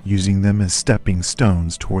 using them as stepping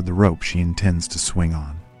stones toward the rope she intends to swing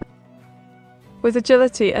on. With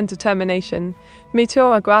agility and determination,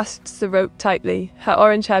 Meteora grasps the rope tightly, her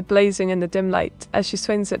orange hair blazing in the dim light as she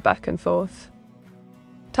swings it back and forth.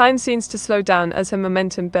 Time seems to slow down as her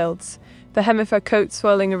momentum builds, the hem of her coat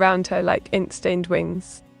swirling around her like ink-stained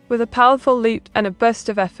wings. With a powerful leap and a burst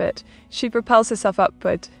of effort, she propels herself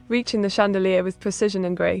upward, reaching the chandelier with precision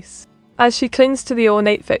and grace. As she clings to the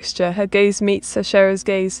ornate fixture, her gaze meets Ashera's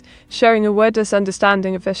gaze, sharing a wordless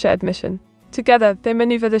understanding of their shared mission. Together, they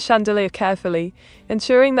maneuver the chandelier carefully,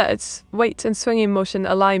 ensuring that its weight and swinging motion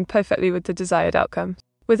align perfectly with the desired outcome.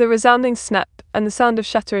 With a resounding snap and the sound of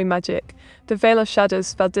shattering magic, the veil of shadows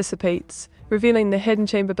spell dissipates, revealing the hidden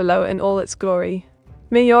chamber below in all its glory.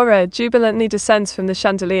 Meteora jubilantly descends from the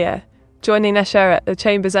chandelier, joining Ashera at the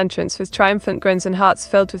chamber's entrance with triumphant grins and hearts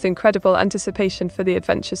filled with incredible anticipation for the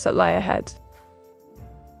adventures that lie ahead.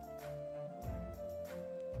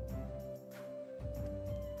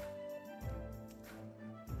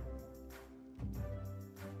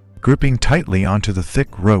 Gripping tightly onto the thick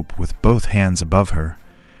rope with both hands above her,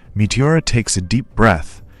 Meteora takes a deep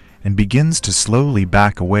breath and begins to slowly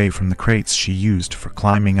back away from the crates she used for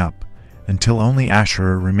climbing up, until only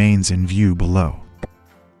Ashera remains in view below.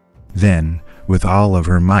 Then, with all of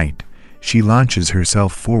her might, she launches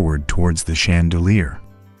herself forward towards the chandelier.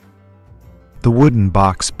 The wooden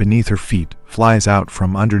box beneath her feet flies out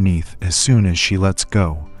from underneath as soon as she lets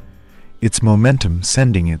go, its momentum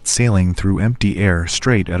sending it sailing through empty air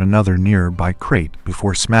straight at another nearby crate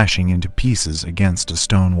before smashing into pieces against a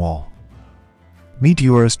stone wall.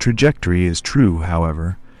 Meteora's trajectory is true,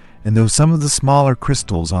 however, and though some of the smaller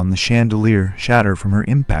crystals on the chandelier shatter from her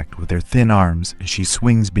impact with their thin arms as she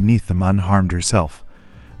swings beneath them unharmed herself,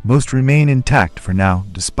 most remain intact for now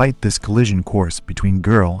despite this collision course between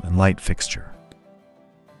girl and light fixture.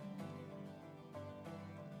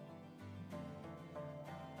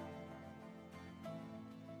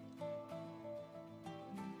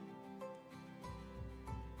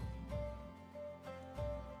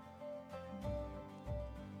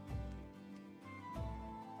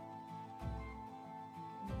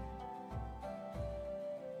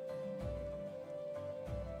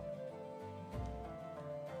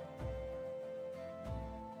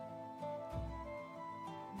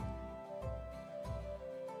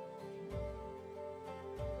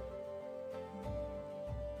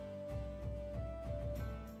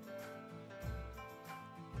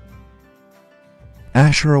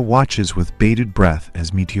 Ashera watches with bated breath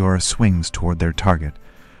as Meteora swings toward their target,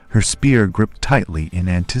 her spear gripped tightly in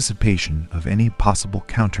anticipation of any possible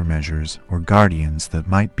countermeasures or guardians that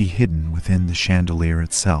might be hidden within the chandelier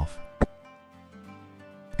itself.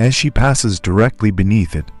 As she passes directly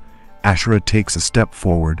beneath it, Ashera takes a step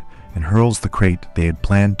forward and hurls the crate they had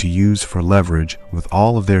planned to use for leverage with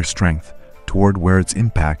all of their strength toward where its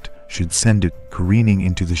impact should send it careening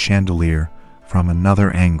into the chandelier from another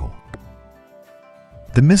angle.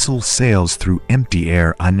 The missile sails through empty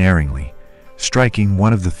air unerringly, striking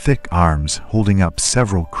one of the thick arms holding up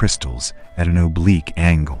several crystals at an oblique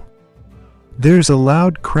angle. There's a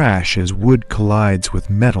loud crash as wood collides with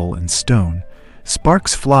metal and stone.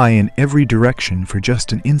 Sparks fly in every direction for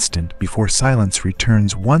just an instant before silence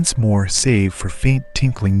returns once more, save for faint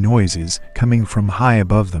tinkling noises coming from high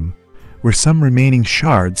above them, where some remaining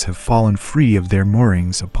shards have fallen free of their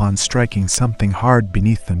moorings upon striking something hard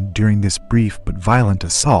beneath them during this brief but violent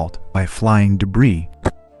assault by flying debris.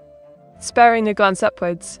 Sparing a glance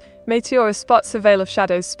upwards, Meteora spots the veil of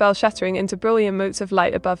shadows spell shattering into brilliant motes of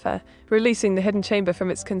light above her, releasing the hidden chamber from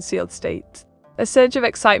its concealed state. A surge of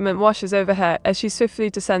excitement washes over her as she swiftly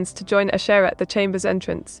descends to join Ashera at the chamber's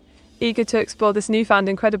entrance, eager to explore this newfound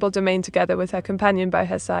incredible domain together with her companion by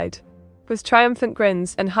her side. With triumphant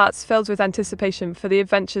grins and hearts filled with anticipation for the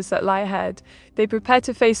adventures that lie ahead, they prepare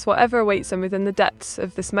to face whatever awaits them within the depths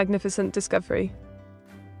of this magnificent discovery.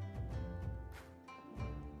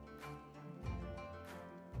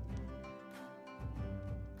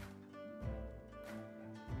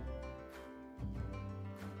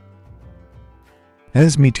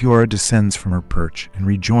 As Meteora descends from her perch and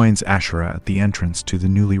rejoins Ashera at the entrance to the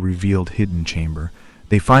newly revealed hidden chamber,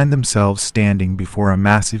 they find themselves standing before a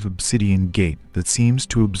massive obsidian gate that seems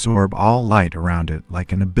to absorb all light around it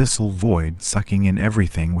like an abyssal void, sucking in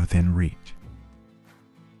everything within reach.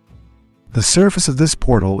 The surface of this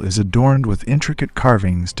portal is adorned with intricate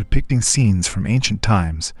carvings depicting scenes from ancient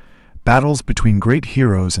times, battles between great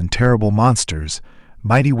heroes and terrible monsters,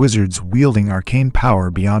 mighty wizards wielding arcane power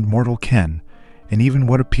beyond mortal ken, and even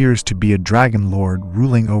what appears to be a dragon lord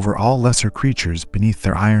ruling over all lesser creatures beneath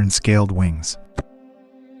their iron-scaled wings.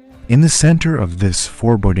 In the center of this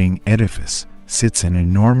foreboding edifice sits an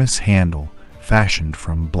enormous handle fashioned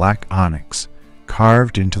from black onyx,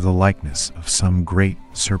 carved into the likeness of some great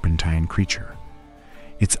serpentine creature.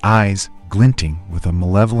 Its eyes glinting with a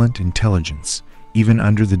malevolent intelligence, even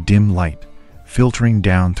under the dim light, filtering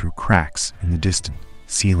down through cracks in the distant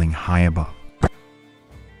ceiling high above.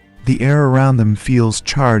 The air around them feels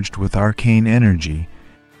charged with arcane energy.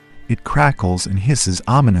 It crackles and hisses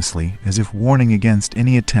ominously as if warning against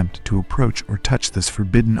any attempt to approach or touch this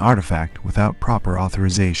forbidden artifact without proper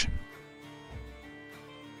authorization.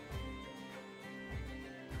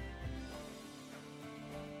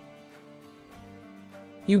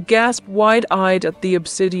 You gasp wide-eyed at the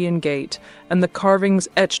obsidian gate and the carvings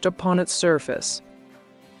etched upon its surface.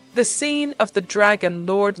 The scene of the Dragon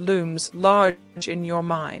Lord looms large in your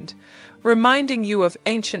mind, reminding you of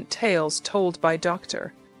ancient tales told by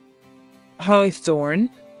Dr. Hawthorne.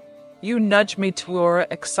 You nudge Meteora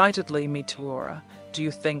excitedly. Meteora, do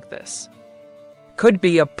you think this could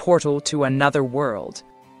be a portal to another world,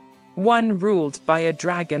 one ruled by a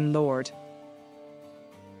Dragon Lord?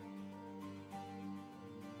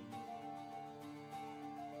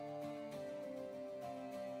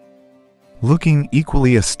 Looking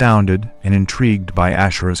equally astounded and intrigued by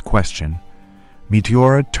Ashera's question,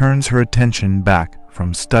 Meteora turns her attention back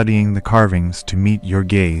from studying the carvings to meet your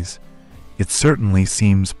gaze. It certainly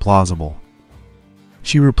seems plausible.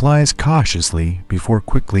 She replies cautiously before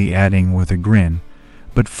quickly adding with a grin,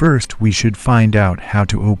 "But first we should find out how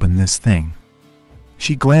to open this thing."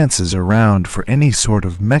 She glances around for any sort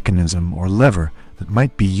of mechanism or lever that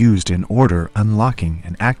might be used in order unlocking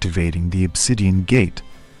and activating the obsidian gate,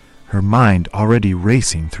 her mind already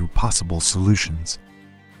racing through possible solutions.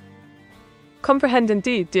 Comprehend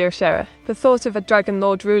indeed, dear Ashera. The thought of a dragon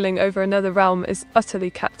lord ruling over another realm is utterly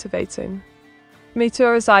captivating.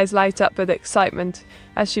 Meteora's eyes light up with excitement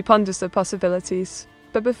as she ponders the possibilities.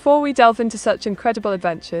 But before we delve into such incredible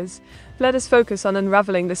adventures, let us focus on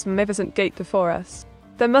unraveling this magnificent gate before us.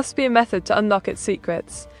 There must be a method to unlock its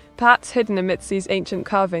secrets, perhaps hidden amidst these ancient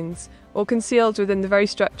carvings, or concealed within the very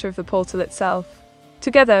structure of the portal itself.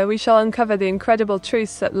 Together, we shall uncover the incredible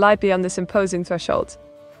truths that lie beyond this imposing threshold.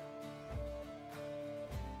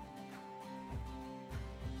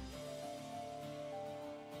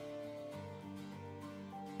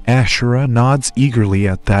 Ashera nods eagerly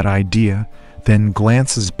at that idea, then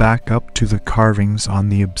glances back up to the carvings on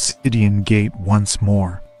the obsidian gate once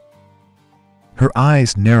more. Her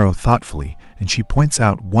eyes narrow thoughtfully, and she points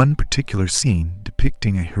out one particular scene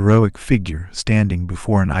depicting a heroic figure standing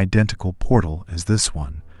before an identical portal as this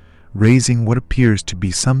one, raising what appears to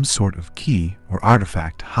be some sort of key or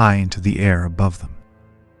artifact high into the air above them.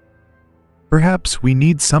 Perhaps we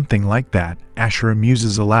need something like that, Ashera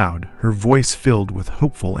muses aloud, her voice filled with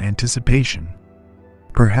hopeful anticipation.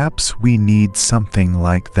 Perhaps we need something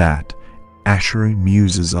like that, Ashera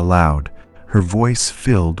muses aloud, her voice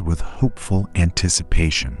filled with hopeful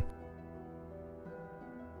anticipation.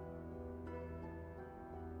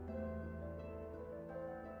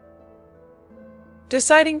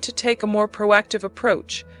 Deciding to take a more proactive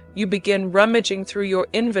approach, you begin rummaging through your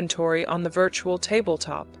inventory on the virtual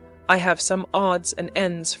tabletop. I have some odds and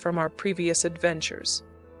ends from our previous adventures.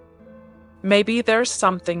 Maybe there's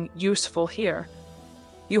something useful here.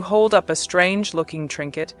 You hold up a strange-looking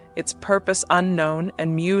trinket, its purpose unknown,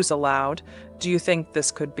 and muse aloud. Do you think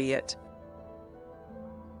this could be it?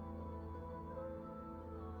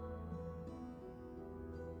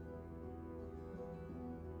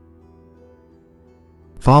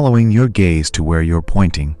 Following your gaze to where you're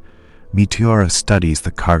pointing, Meteora studies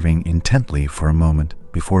the carving intently for a moment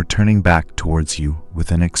before turning back towards you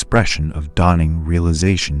with an expression of dawning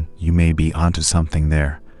realization you may be onto something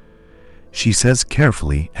there. She says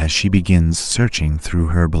carefully as she begins searching through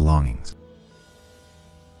her belongings.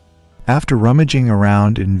 After rummaging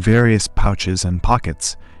around in various pouches and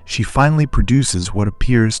pockets, she finally produces what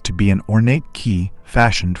appears to be an ornate key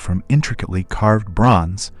fashioned from intricately carved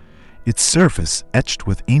bronze, its surface etched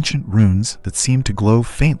with ancient runes that seem to glow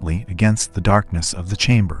faintly against the darkness of the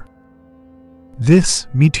chamber. This,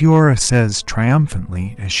 Meteora says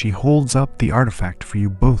triumphantly as she holds up the artifact for you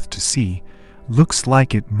both to see, looks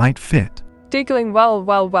like it might fit. Giggling,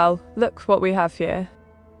 well, look what we have here.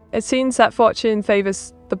 It seems that fortune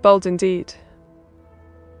favors the bold indeed.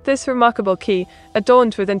 This remarkable key,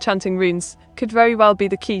 adorned with enchanting runes, could very well be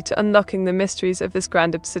the key to unlocking the mysteries of this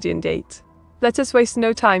grand obsidian gate. Let us waste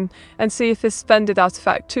no time and see if this splendid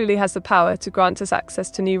artifact truly has the power to grant us access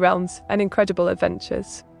to new realms and incredible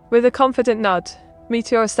adventures. With a confident nod,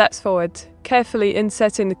 Meteora steps forward, carefully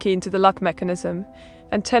inserting the key into the lock mechanism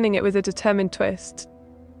and turning it with a determined twist.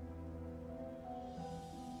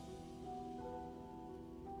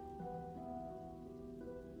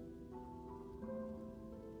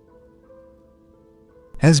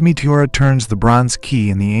 As Meteora turns the bronze key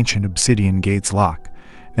in the ancient obsidian gate's lock,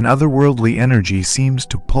 an otherworldly energy seems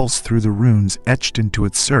to pulse through the runes etched into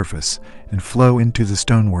its surface and flow into the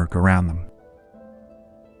stonework around them.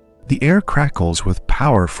 The air crackles with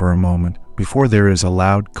power for a moment before there is a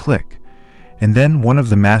loud click, and then one of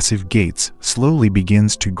the massive gates slowly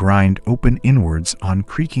begins to grind open inwards on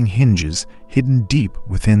creaking hinges hidden deep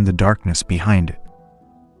within the darkness behind it.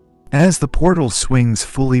 As the portal swings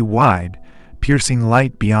fully wide, piercing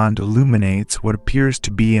light beyond illuminates what appears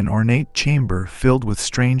to be an ornate chamber filled with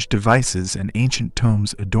strange devices and ancient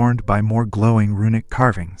tomes adorned by more glowing runic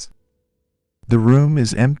carvings. The room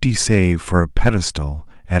is empty save for a pedestal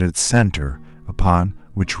at its center, upon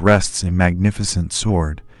which rests a magnificent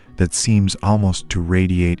sword that seems almost to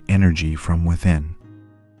radiate energy from within.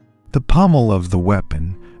 The pommel of the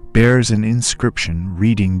weapon bears an inscription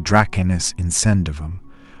reading Draconis Incendivum,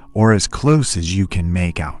 or as close as you can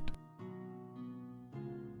make out.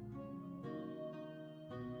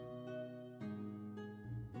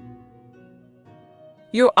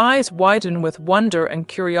 Your eyes widen with wonder and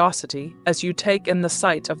curiosity as you take in the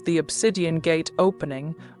sight of the obsidian gate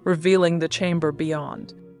opening, revealing the chamber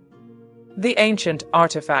beyond. The ancient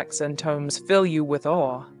artifacts and tomes fill you with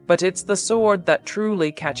awe, but it's the sword that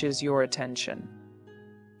truly catches your attention.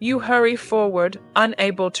 You hurry forward,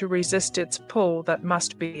 unable to resist its pull that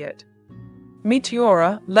must be it.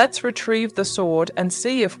 Meteora, let's retrieve the sword and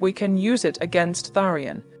see if we can use it against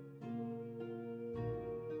Tharian.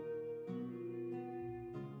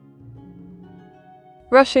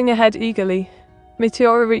 Rushing ahead eagerly,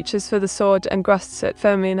 Meteora reaches for the sword and grasps it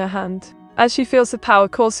firmly in her hand. As she feels the power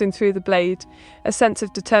coursing through the blade, a sense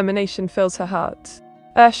of determination fills her heart.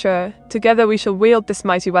 Ashera, together we shall wield this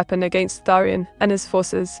mighty weapon against Tharian and his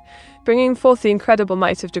forces, bringing forth the incredible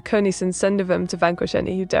might of Draconis Incendivum to vanquish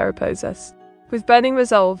any who dare oppose us. With burning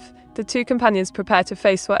resolve, the two companions prepare to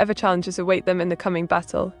face whatever challenges await them in the coming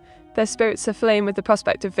battle, their spirits aflame with the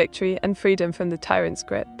prospect of victory and freedom from the tyrant's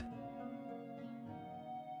grip.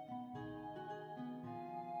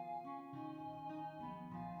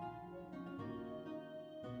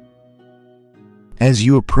 As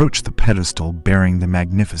you approach the pedestal bearing the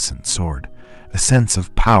magnificent sword, a sense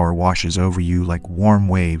of power washes over you like warm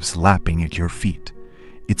waves lapping at your feet.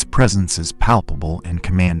 Its presence is palpable and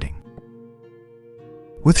commanding.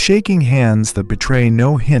 With shaking hands that betray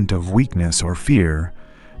no hint of weakness or fear,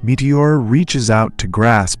 Meteora reaches out to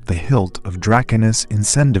grasp the hilt of Draconis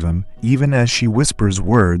Incendivum even as she whispers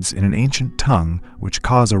words in an ancient tongue which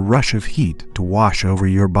cause a rush of heat to wash over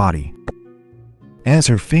your body. As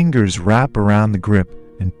her fingers wrap around the grip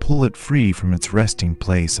and pull it free from its resting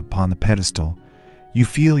place upon the pedestal, you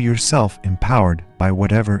feel yourself empowered by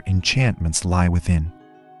whatever enchantments lie within.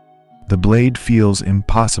 The blade feels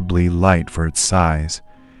impossibly light for its size,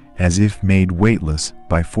 as if made weightless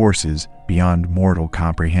by forces beyond mortal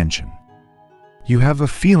comprehension. You have a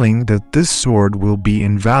feeling that this sword will be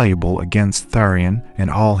invaluable against Tharion and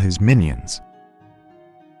all his minions.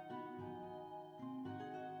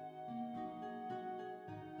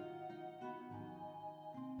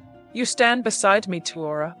 You stand beside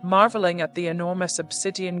Meteora, marveling at the enormous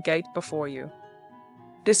obsidian gate before you.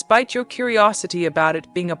 Despite your curiosity about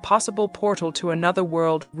it being a possible portal to another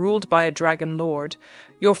world ruled by a dragon lord,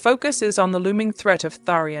 your focus is on the looming threat of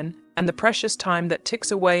Tharion and the precious time that ticks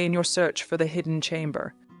away in your search for the hidden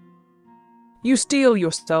chamber. You steel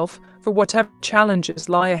yourself for whatever challenges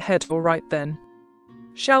lie ahead right then.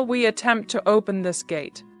 Shall we attempt to open this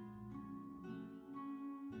gate?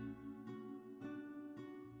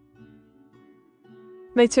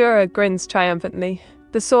 Meteora grins triumphantly,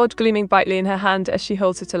 the sword gleaming brightly in her hand as she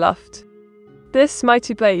holds it aloft. This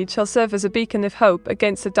mighty blade shall serve as a beacon of hope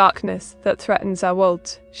against the darkness that threatens our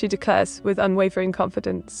world, she declares with unwavering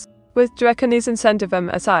confidence. With Draconis and Sendivam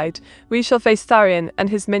aside, we shall face Tharion and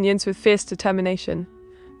his minions with fierce determination,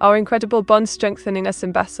 our incredible bond strengthening us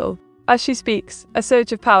in battle. As she speaks, a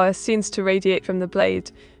surge of power seems to radiate from the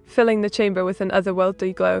blade, filling the chamber with an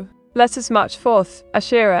otherworldly glow. Let us march forth,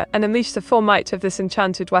 Ashera, and unleash the full might of this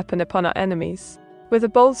enchanted weapon upon our enemies. With a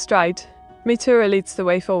bold stride, Meteora leads the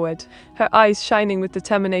way forward, her eyes shining with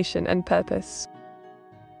determination and purpose.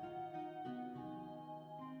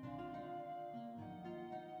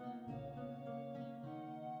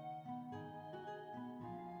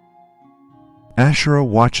 Ashera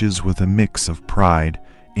watches with a mix of pride,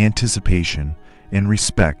 anticipation, and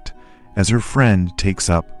respect as her friend takes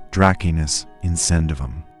up Draconis in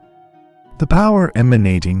Sendivam. The power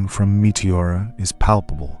emanating from Meteora is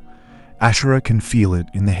palpable. Ashera can feel it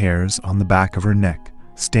in the hairs on the back of her neck,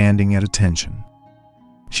 standing at attention.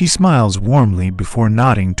 She smiles warmly before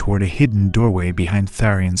nodding toward a hidden doorway behind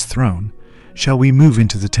Tharion's throne. Shall we move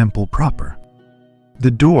into the temple proper? The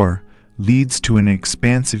door leads to an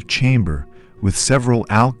expansive chamber with several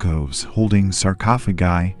alcoves holding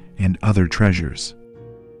sarcophagi and other treasures.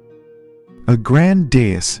 A grand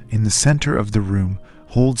dais in the center of the room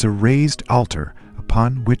holds a raised altar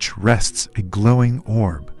upon which rests a glowing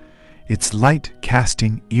orb, its light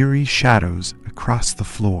casting eerie shadows across the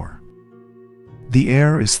floor. The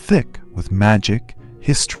air is thick with magic,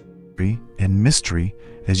 history, and mystery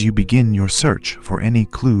as you begin your search for any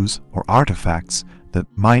clues or artifacts that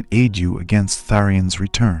might aid you against Tharion's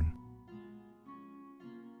return.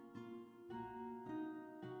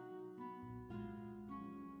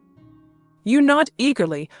 You nod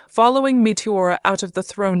eagerly, following Meteora out of the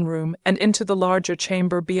throne room and into the larger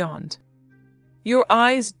chamber beyond. Your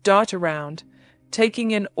eyes dart around, taking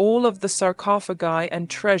in all of the sarcophagi and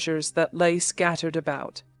treasures that lay scattered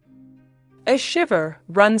about. A shiver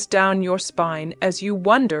runs down your spine as you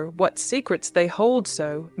wonder what secrets they hold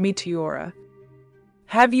so, Meteora.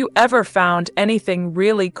 Have you ever found anything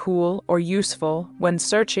really cool or useful when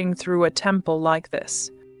searching through a temple like this?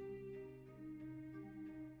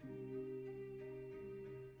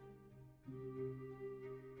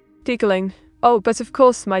 Giggling. Oh, but of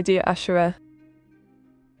course, my dear Ashera.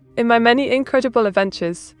 In my many incredible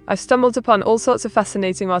adventures, I've stumbled upon all sorts of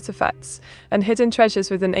fascinating artifacts and hidden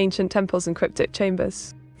treasures within ancient temples and cryptic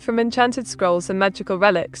chambers. From enchanted scrolls and magical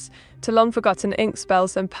relics to long-forgotten ink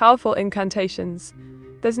spells and powerful incantations,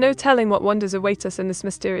 there's no telling what wonders await us in this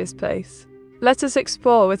mysterious place. Let us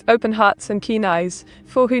explore with open hearts and keen eyes,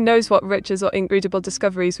 for who knows what riches or incredible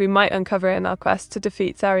discoveries we might uncover in our quest to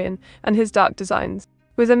defeat Tharion and his dark designs.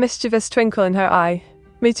 With a mischievous twinkle in her eye,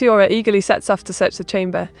 Meteora eagerly sets off to search the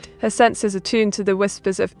chamber, her senses attuned to the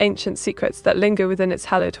whispers of ancient secrets that linger within its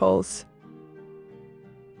hallowed halls.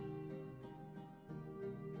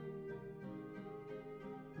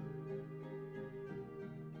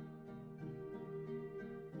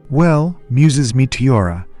 Well, muses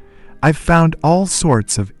Meteora, I've found all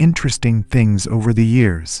sorts of interesting things over the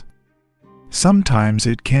years. Sometimes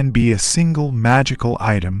it can be a single magical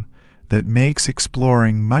item that makes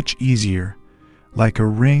exploring much easier, like a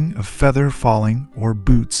ring of feather falling or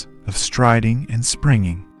boots of striding and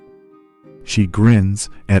springing. She grins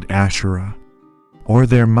at Ashera. Or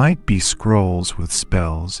there might be scrolls with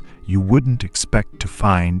spells you wouldn't expect to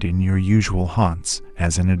find in your usual haunts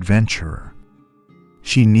as an adventurer.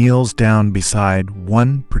 She kneels down beside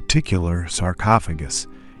one particular sarcophagus,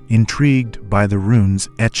 intrigued by the runes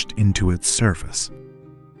etched into its surface.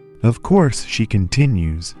 Of course, she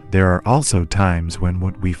continues, there are also times when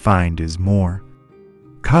what we find is more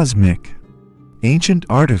cosmic, ancient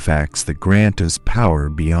artifacts that grant us power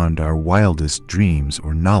beyond our wildest dreams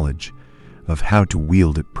or knowledge of how to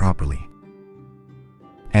wield it properly.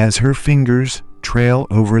 As her fingers trail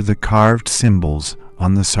over the carved symbols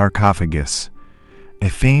on the sarcophagus, a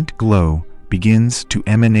faint glow begins to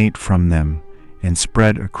emanate from them and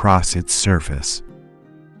spread across its surface.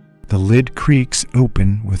 The lid creaks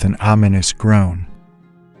open with an ominous groan.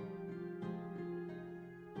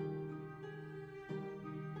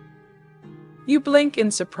 You blink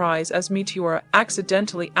in surprise as Meteora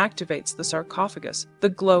accidentally activates the sarcophagus, the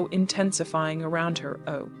glow intensifying around her.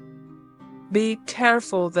 Oh. Be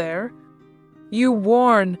careful there. You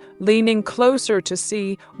warn, leaning closer to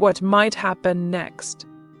see what might happen next.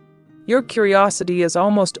 Your curiosity is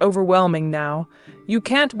almost overwhelming now. You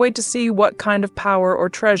can't wait to see what kind of power or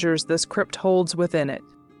treasures this crypt holds within it.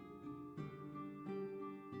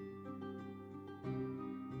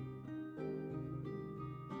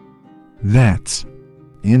 That's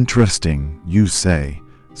interesting, you say,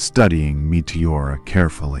 studying Meteora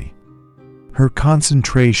carefully. Her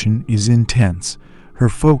concentration is intense, her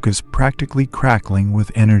focus practically crackling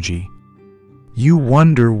with energy. You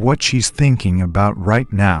wonder what she's thinking about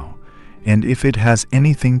right now, and if it has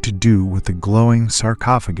anything to do with the glowing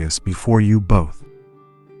sarcophagus before you both.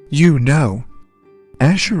 You know.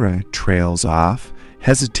 Ashera trails off,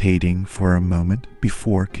 hesitating for a moment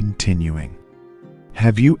before continuing.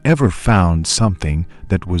 Have you ever found something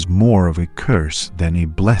that was more of a curse than a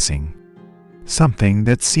blessing? Something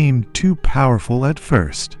that seemed too powerful at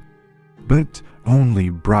first, but only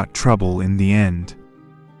brought trouble in the end?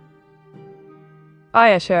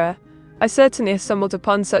 Aye, Ashera. I certainly have stumbled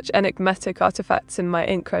upon such enigmatic artifacts in my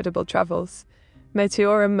incredible travels.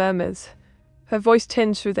 Meteora murmurs, her voice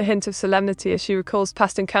tinged with a hint of solemnity as she recalls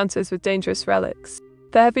past encounters with dangerous relics.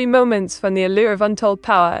 There have been moments when the allure of untold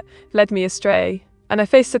power led me astray, and I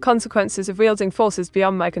faced the consequences of wielding forces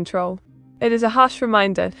beyond my control. It is a harsh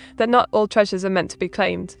reminder that not all treasures are meant to be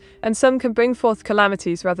claimed, and some can bring forth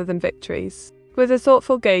calamities rather than victories. With a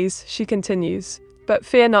thoughtful gaze, she continues, "But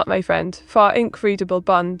fear not, my friend, for our ink-readable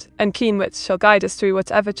bond and keen wits shall guide us through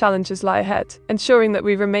whatever challenges lie ahead, ensuring that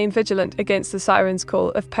we remain vigilant against the siren's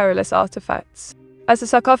call of perilous artifacts." As the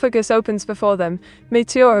sarcophagus opens before them,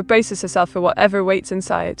 Meteora braces herself for whatever waits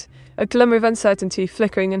inside, a glimmer of uncertainty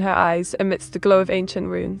flickering in her eyes amidst the glow of ancient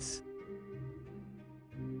runes.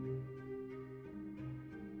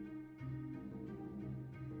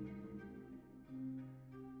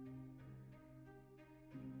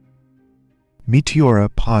 Meteora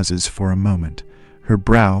pauses for a moment, her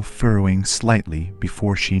brow furrowing slightly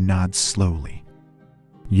before she nods slowly.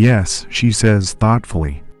 Yes, she says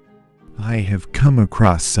thoughtfully, I have come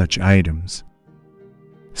across such items.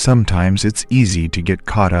 Sometimes it's easy to get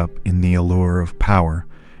caught up in the allure of power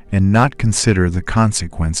and not consider the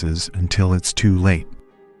consequences until it's too late.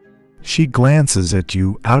 She glances at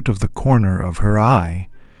you out of the corner of her eye,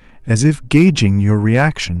 as if gauging your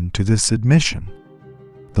reaction to this admission.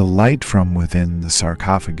 The light from within the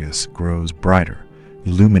sarcophagus grows brighter,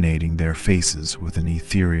 illuminating their faces with an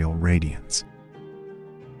ethereal radiance.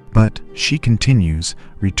 But she continues,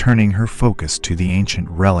 returning her focus to the ancient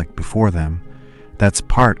relic before them. That's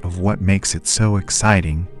part of what makes it so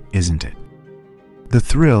exciting, isn't it? The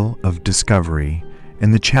thrill of discovery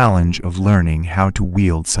and the challenge of learning how to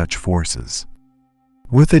wield such forces.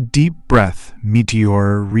 With a deep breath,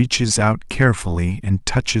 Meteora reaches out carefully and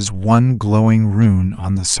touches one glowing rune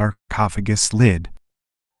on the sarcophagus lid.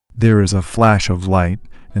 There is a flash of light,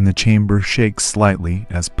 and the chamber shakes slightly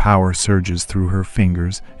as power surges through her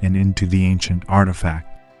fingers and into the ancient artifact.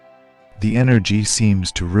 The energy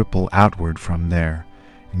seems to ripple outward from there,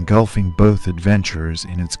 engulfing both adventurers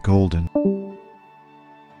in its golden.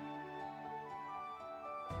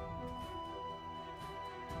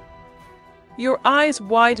 Your eyes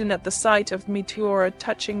widen at the sight of Meteora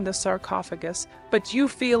touching the sarcophagus, but you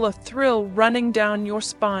feel a thrill running down your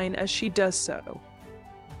spine as she does so.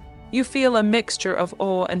 You feel a mixture of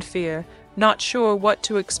awe and fear, not sure what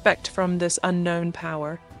to expect from this unknown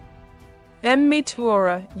power.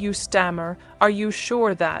 Meteora, you stammer, are you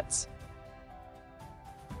sure that's...